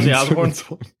Simmons, Ozzy Osbourne. Simmons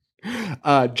one.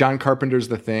 John Carpenter's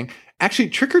The Thing. Actually,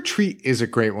 Trick or Treat is a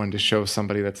great one to show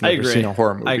somebody that's never seen a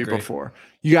horror movie before.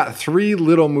 You got 3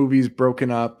 little movies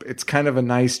broken up. It's kind of a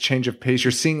nice change of pace.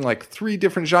 You're seeing like 3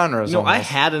 different genres. No, I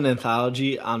had an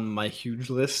anthology on my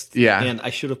huge list. Yeah. And I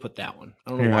should have put that one.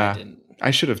 I don't know why I didn't. I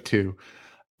should have too.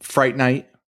 Fright Night.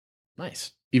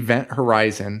 Nice. Event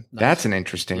Horizon. Nice. That's an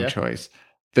interesting choice.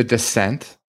 The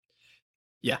Descent.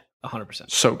 Yeah,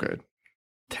 100%. So good.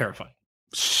 Terrifying.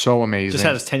 So amazing. Just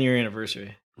had its 10-year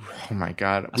anniversary. Oh my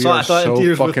God. I saw it in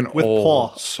theaters with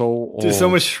Paul. So old. Dude, so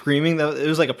much screaming. It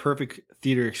was like a perfect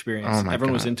theater experience. Oh my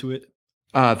Everyone God. was into it.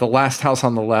 The Last House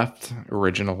on the Left,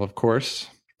 original, of course.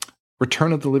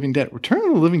 Return of the Living Dead. Return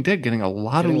of the Living Dead getting a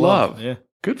lot of love. Yeah.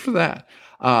 Good for that.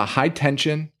 High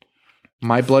Tension,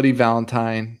 My Bloody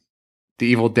Valentine, The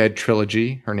Evil Dead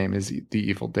trilogy. Her name is The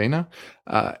Evil Dana.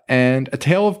 And A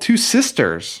Tale of Two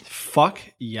Sisters. Fuck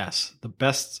yes. The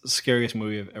best, scariest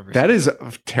movie I've ever seen. That is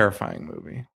a terrifying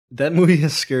movie. That movie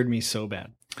has scared me so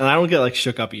bad. And I don't get like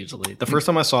shook up easily. The first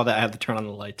time I saw that, I had to turn on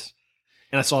the lights.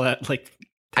 And I saw that like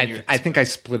 10 years. I think I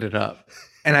split it up.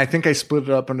 And I think I split it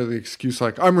up under the excuse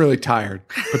like, I'm really tired.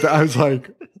 But I was like,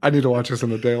 I need to watch this in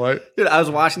the daylight. Dude, I was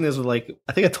watching this with like,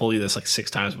 I think I told you this like 6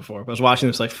 times before, but I was watching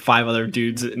this with like 5 other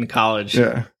dudes in college.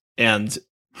 Yeah. And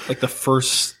like the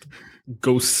first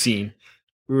ghost scene,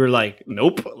 we were like,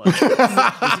 nope. Like,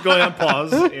 just going on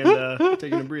pause and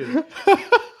taking a breather.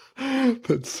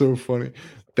 That's so funny.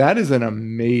 That is an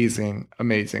amazing,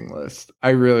 amazing list. I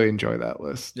really enjoy that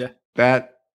list. Yeah.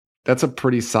 That's a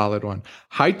pretty solid one.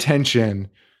 High Tension,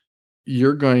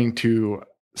 you're going to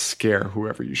scare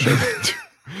whoever you show that to.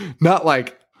 Not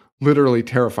like literally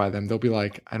terrify them. They'll be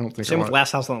like, I don't think Same with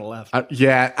Last House on the Left.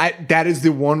 That is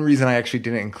the one reason I actually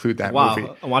didn't include that movie.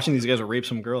 I'm watching these guys rape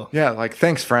some girl. Yeah, like,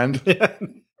 thanks, friend. Yeah.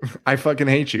 I fucking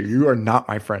hate you. You are not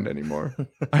my friend anymore.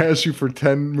 I asked you for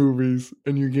 10 movies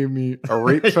and you gave me a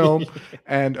rape film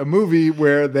and a movie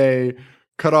where they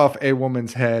cut off a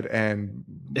woman's head and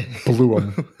blew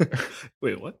him.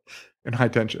 Wait, what? In High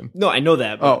Tension. No, I know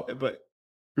that. But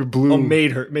blew.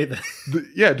 Made her.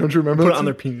 Yeah, don't you remember? Put it on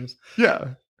their penis.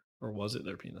 Yeah. Or was it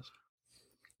their penis?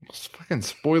 It's fucking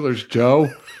spoilers,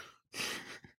 Joe.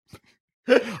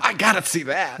 I gotta see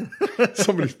that.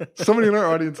 Somebody in our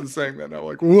audience is saying that now.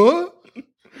 Like, what?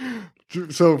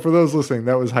 So for those listening,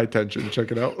 that was High Tension.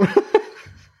 Check it out.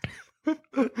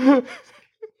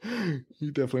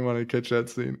 You definitely want to catch that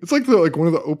scene. It's like one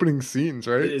of the opening scenes,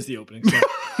 right? It is the opening scene.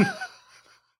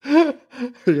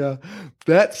 Yeah,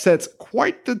 that sets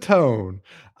quite the tone.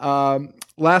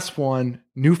 Last one,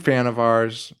 new fan of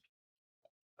ours.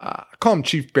 I call him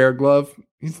Chief Bear Glove.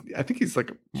 I think he's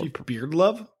like Chief Beard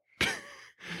Love.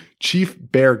 Chief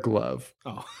Bear Glove.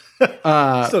 Oh,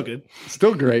 still good.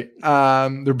 Still great.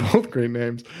 They're both great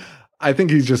names. I think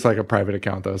he's just like a private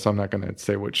account though, so I'm not going to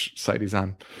say which site he's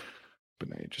on. But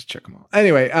now you just check them all.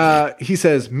 Anyway, he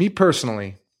says, me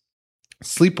personally,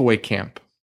 Sleepaway Camp,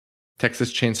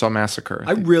 Texas Chainsaw Massacre.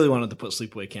 I really wanted to put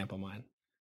Sleepaway Camp on mine.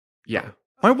 Yeah.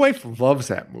 My wife loves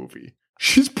that movie.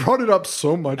 She's brought it up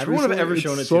so much. Everyone recently. I've ever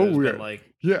shown it so to has weird. been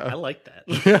like, yeah, I like that.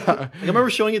 Yeah. Like, I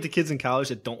remember showing it to kids in college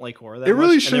that don't like horror that it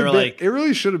really much. should have been, it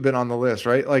really should have been on the list,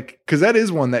 right? Like, because that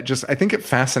is one that just, I think it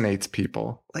fascinates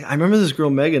people. Like, I remember this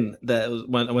girl, Megan, that was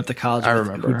when I went to college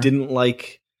who didn't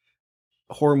like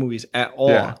horror movies at all.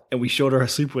 Yeah. And we showed her a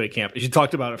Sleepaway Camp. And she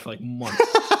talked about it for like months.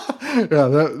 Yeah,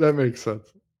 that makes sense.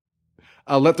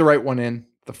 Let the Right One In,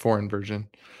 the foreign version.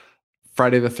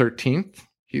 Friday the 13th.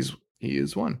 He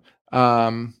is one.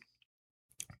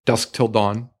 Dusk Till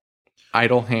Dawn.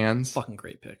 Idle Hands. Fucking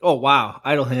great pick. Oh, wow.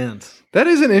 Idle Hands. That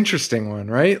is an interesting one,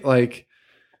 right? Like,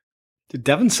 dude,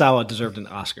 Devon Sawa deserved an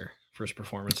Oscar for his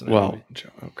performance in that movie.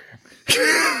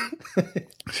 Okay.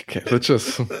 Okay, let's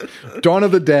just... Dawn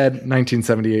of the Dead,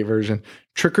 1978 version.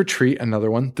 Trick or Treat, another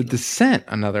one. The Descent,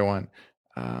 another one.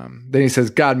 Then he says,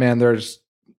 God, man, there's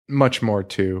much more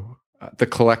too. The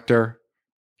Collector.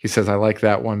 He says, I like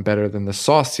that one better than the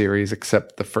Saw series,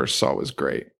 except the first Saw was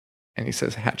great. And he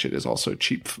says Hatchet is also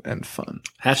cheap and fun.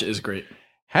 Hatchet is great.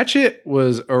 Hatchet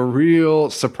was a real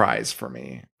surprise for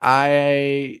me.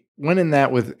 I went in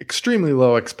that with extremely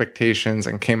low expectations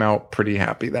and came out pretty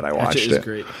happy that I watched it. Hatchet is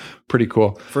great. Pretty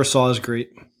cool. First Saw is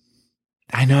great.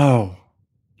 I know.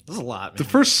 There's a lot, man. The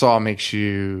first Saw makes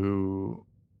you...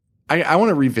 I want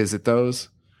to revisit those.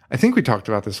 I think we talked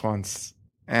about this once.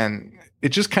 And it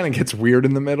just kind of gets weird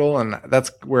in the middle. And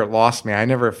that's where it lost me. I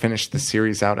never finished the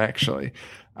series out, actually.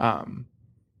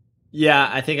 Yeah,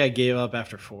 I think I gave up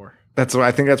after 4.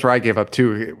 I think that's where I gave up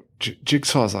too.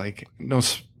 Jigsaw's like, no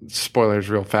spoilers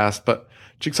real fast, but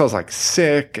Jigsaw's like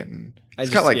sick and he's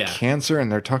got like cancer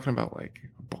and they're talking about like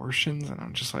abortions. And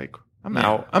I'm just like, I'm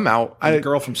out. The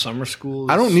girl from summer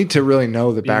school. I don't need to really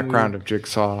know the background of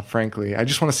Jigsaw, frankly. I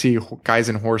just want to see guys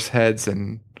in horse heads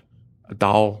and a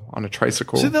doll on a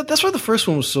tricycle. See, that's why the first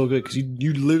one was so good, because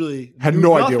you literally had knew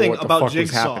no idea nothing what the about fuck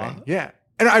Jigsaw. was happening. Yeah.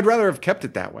 And I'd rather have kept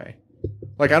it that way.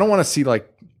 Like, I don't want to see,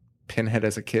 like, Pinhead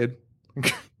as a kid.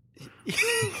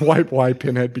 Why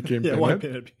Pinhead became Pinhead? Why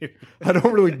Pinhead became I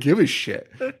don't really give a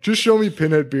shit. Just show me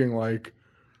Pinhead being like,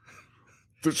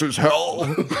 this is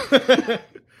hell.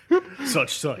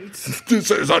 Such sights.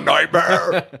 This is a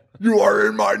nightmare. You are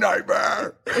in my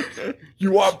nightmare.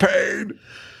 You want pain.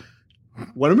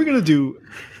 When are we going to do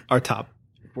our top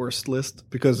worst list?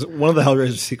 Because one of the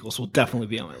Hellraiser sequels will definitely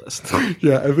be on my list.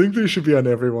 Yeah, I think they should be on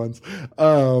everyone's.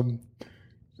 Doug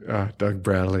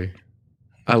Bradley.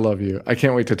 I love you. I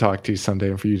can't wait to talk to you someday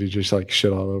and for you to just like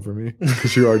shit all over me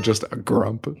because you are just a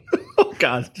grump. Oh,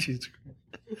 God. Jesus.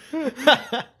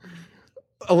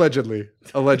 Allegedly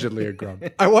a grump.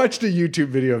 I watched a YouTube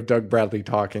video of Doug Bradley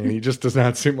talking, and he just does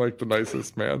not seem like the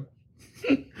nicest man.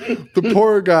 The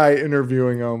poor guy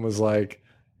interviewing him was like,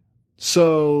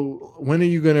 so when are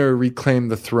you going to reclaim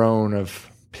the throne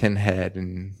of Pinhead?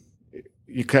 And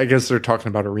I guess they're talking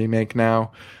about a remake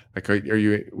now. Like,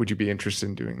 would you be interested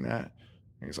in doing that?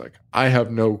 And he's like, I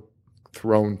have no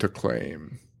throne to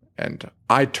claim. And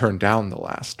I turned down the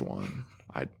last one.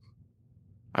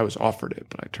 I was offered it,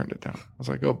 but I turned it down. I was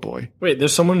like, oh boy. Wait,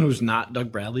 there's someone who's not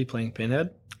Doug Bradley playing Pinhead?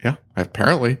 Yeah,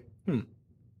 apparently.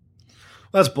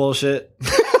 That's bullshit.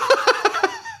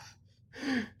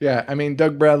 Yeah, I mean,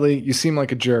 Doug Bradley, you seem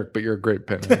like a jerk, but you're a great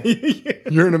Pinhead.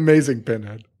 You're an amazing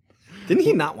Pinhead. Didn't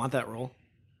he not want that role?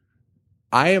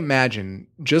 I imagine,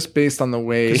 just based on the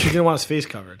way... Because he didn't want his face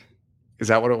covered. Is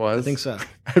that what it was? I think so.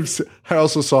 I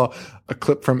also saw a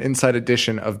clip from Inside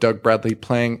Edition of Doug Bradley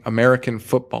playing American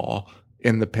football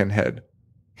in the Pinhead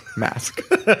mask.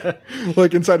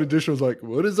 Like, Inside Edition was like,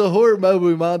 what does a horror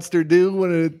movie monster do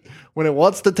when it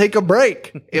wants to take a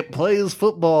break? It plays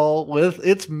football with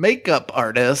its makeup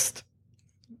artist,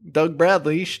 Doug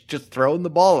Bradley, just throwing the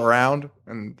ball around.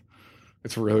 And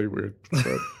it's really weird.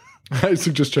 So I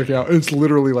suggest checking out. It's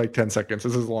literally like 10 seconds.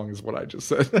 It's as long as what I just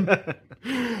said.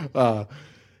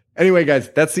 Anyway, guys,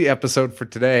 that's the episode for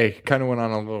today. Kind of went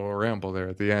on a little ramble there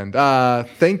at the end.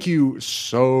 Thank you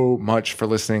so much for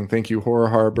listening. Thank you, Horror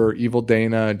Harbor, Evil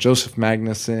Dana, Joseph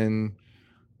Magnuson,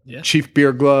 Chief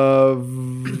Beer Glove,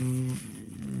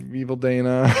 Evil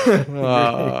Dana,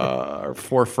 our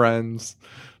 4 friends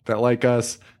that like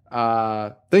us.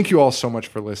 Thank you all so much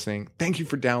for listening. Thank you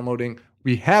for downloading.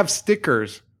 We have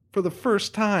stickers for the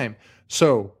first time.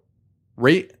 So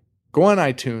go on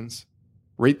iTunes,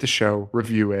 rate the show,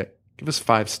 review it, give us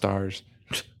 5 stars,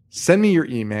 send me your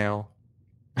email.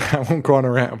 I won't go on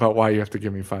a rant about why you have to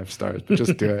give me 5 stars, but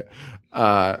just do it.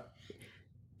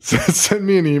 So send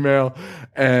me an email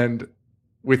and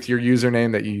with your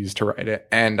username that you used to write it,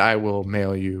 and I will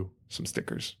mail you some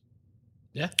stickers.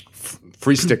 Yeah.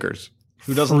 Free stickers.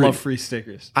 Who doesn't love free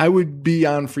stickers? I would be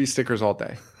on free stickers all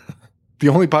day. The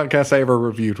only podcast I ever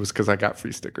reviewed was because I got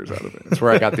free stickers out of it. That's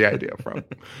where I got the idea from.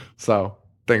 So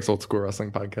thanks, Old School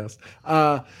Wrestling Podcast.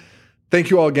 Thank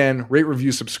you all again. Rate,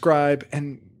 review, subscribe.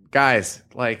 And guys,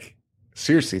 like,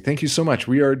 seriously, thank you so much.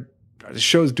 The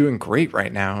show's doing great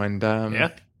right now.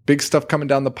 And big stuff coming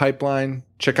down the pipeline.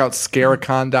 Check out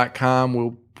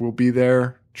Scaricon.com. We'll be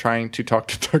there trying to talk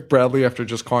to Doug Bradley after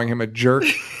just calling him a jerk.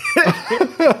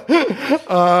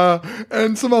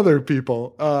 And some other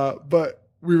people. But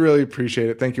we really appreciate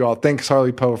it. Thank you all. Thanks,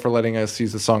 Harley Poe, for letting us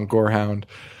use the song Gorehound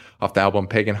off the album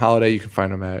Pagan Holiday. You can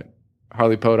find them at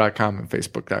harleypoe.com and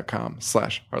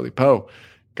facebook.com/harleypoe.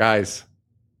 Guys,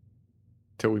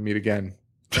 till we meet again.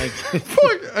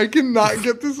 Fuck, I cannot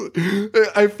get this.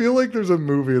 I feel like there's a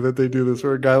movie that they do this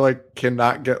where a guy like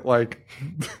cannot get like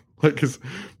his,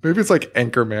 maybe it's like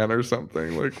Anchorman or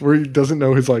something, like where he doesn't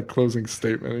know his like closing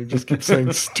statement. He just keeps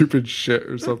saying stupid shit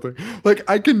or something. Like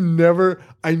I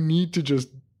need to just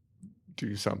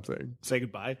do something. Say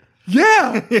goodbye.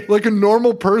 Yeah, like a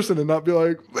normal person and not be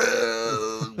like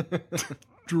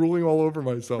drooling all over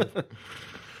myself. All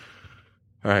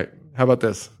right, how about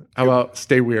this? How about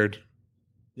stay weird?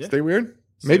 Yeah. Stay weird?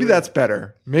 Maybe that's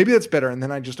better. And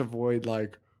then I just avoid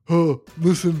like, oh,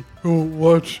 listen, oh,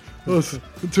 watch us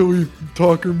until we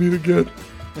talk or meet again.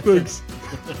 Thanks.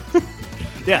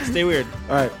 Yeah, stay weird.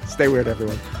 All right, stay weird,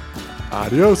 everyone.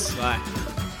 Adios. Bye.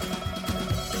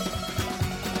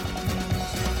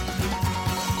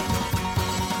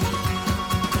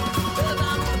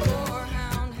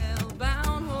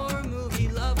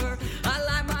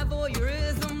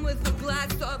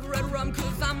 Red rum,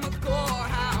 'cause I'm a gore.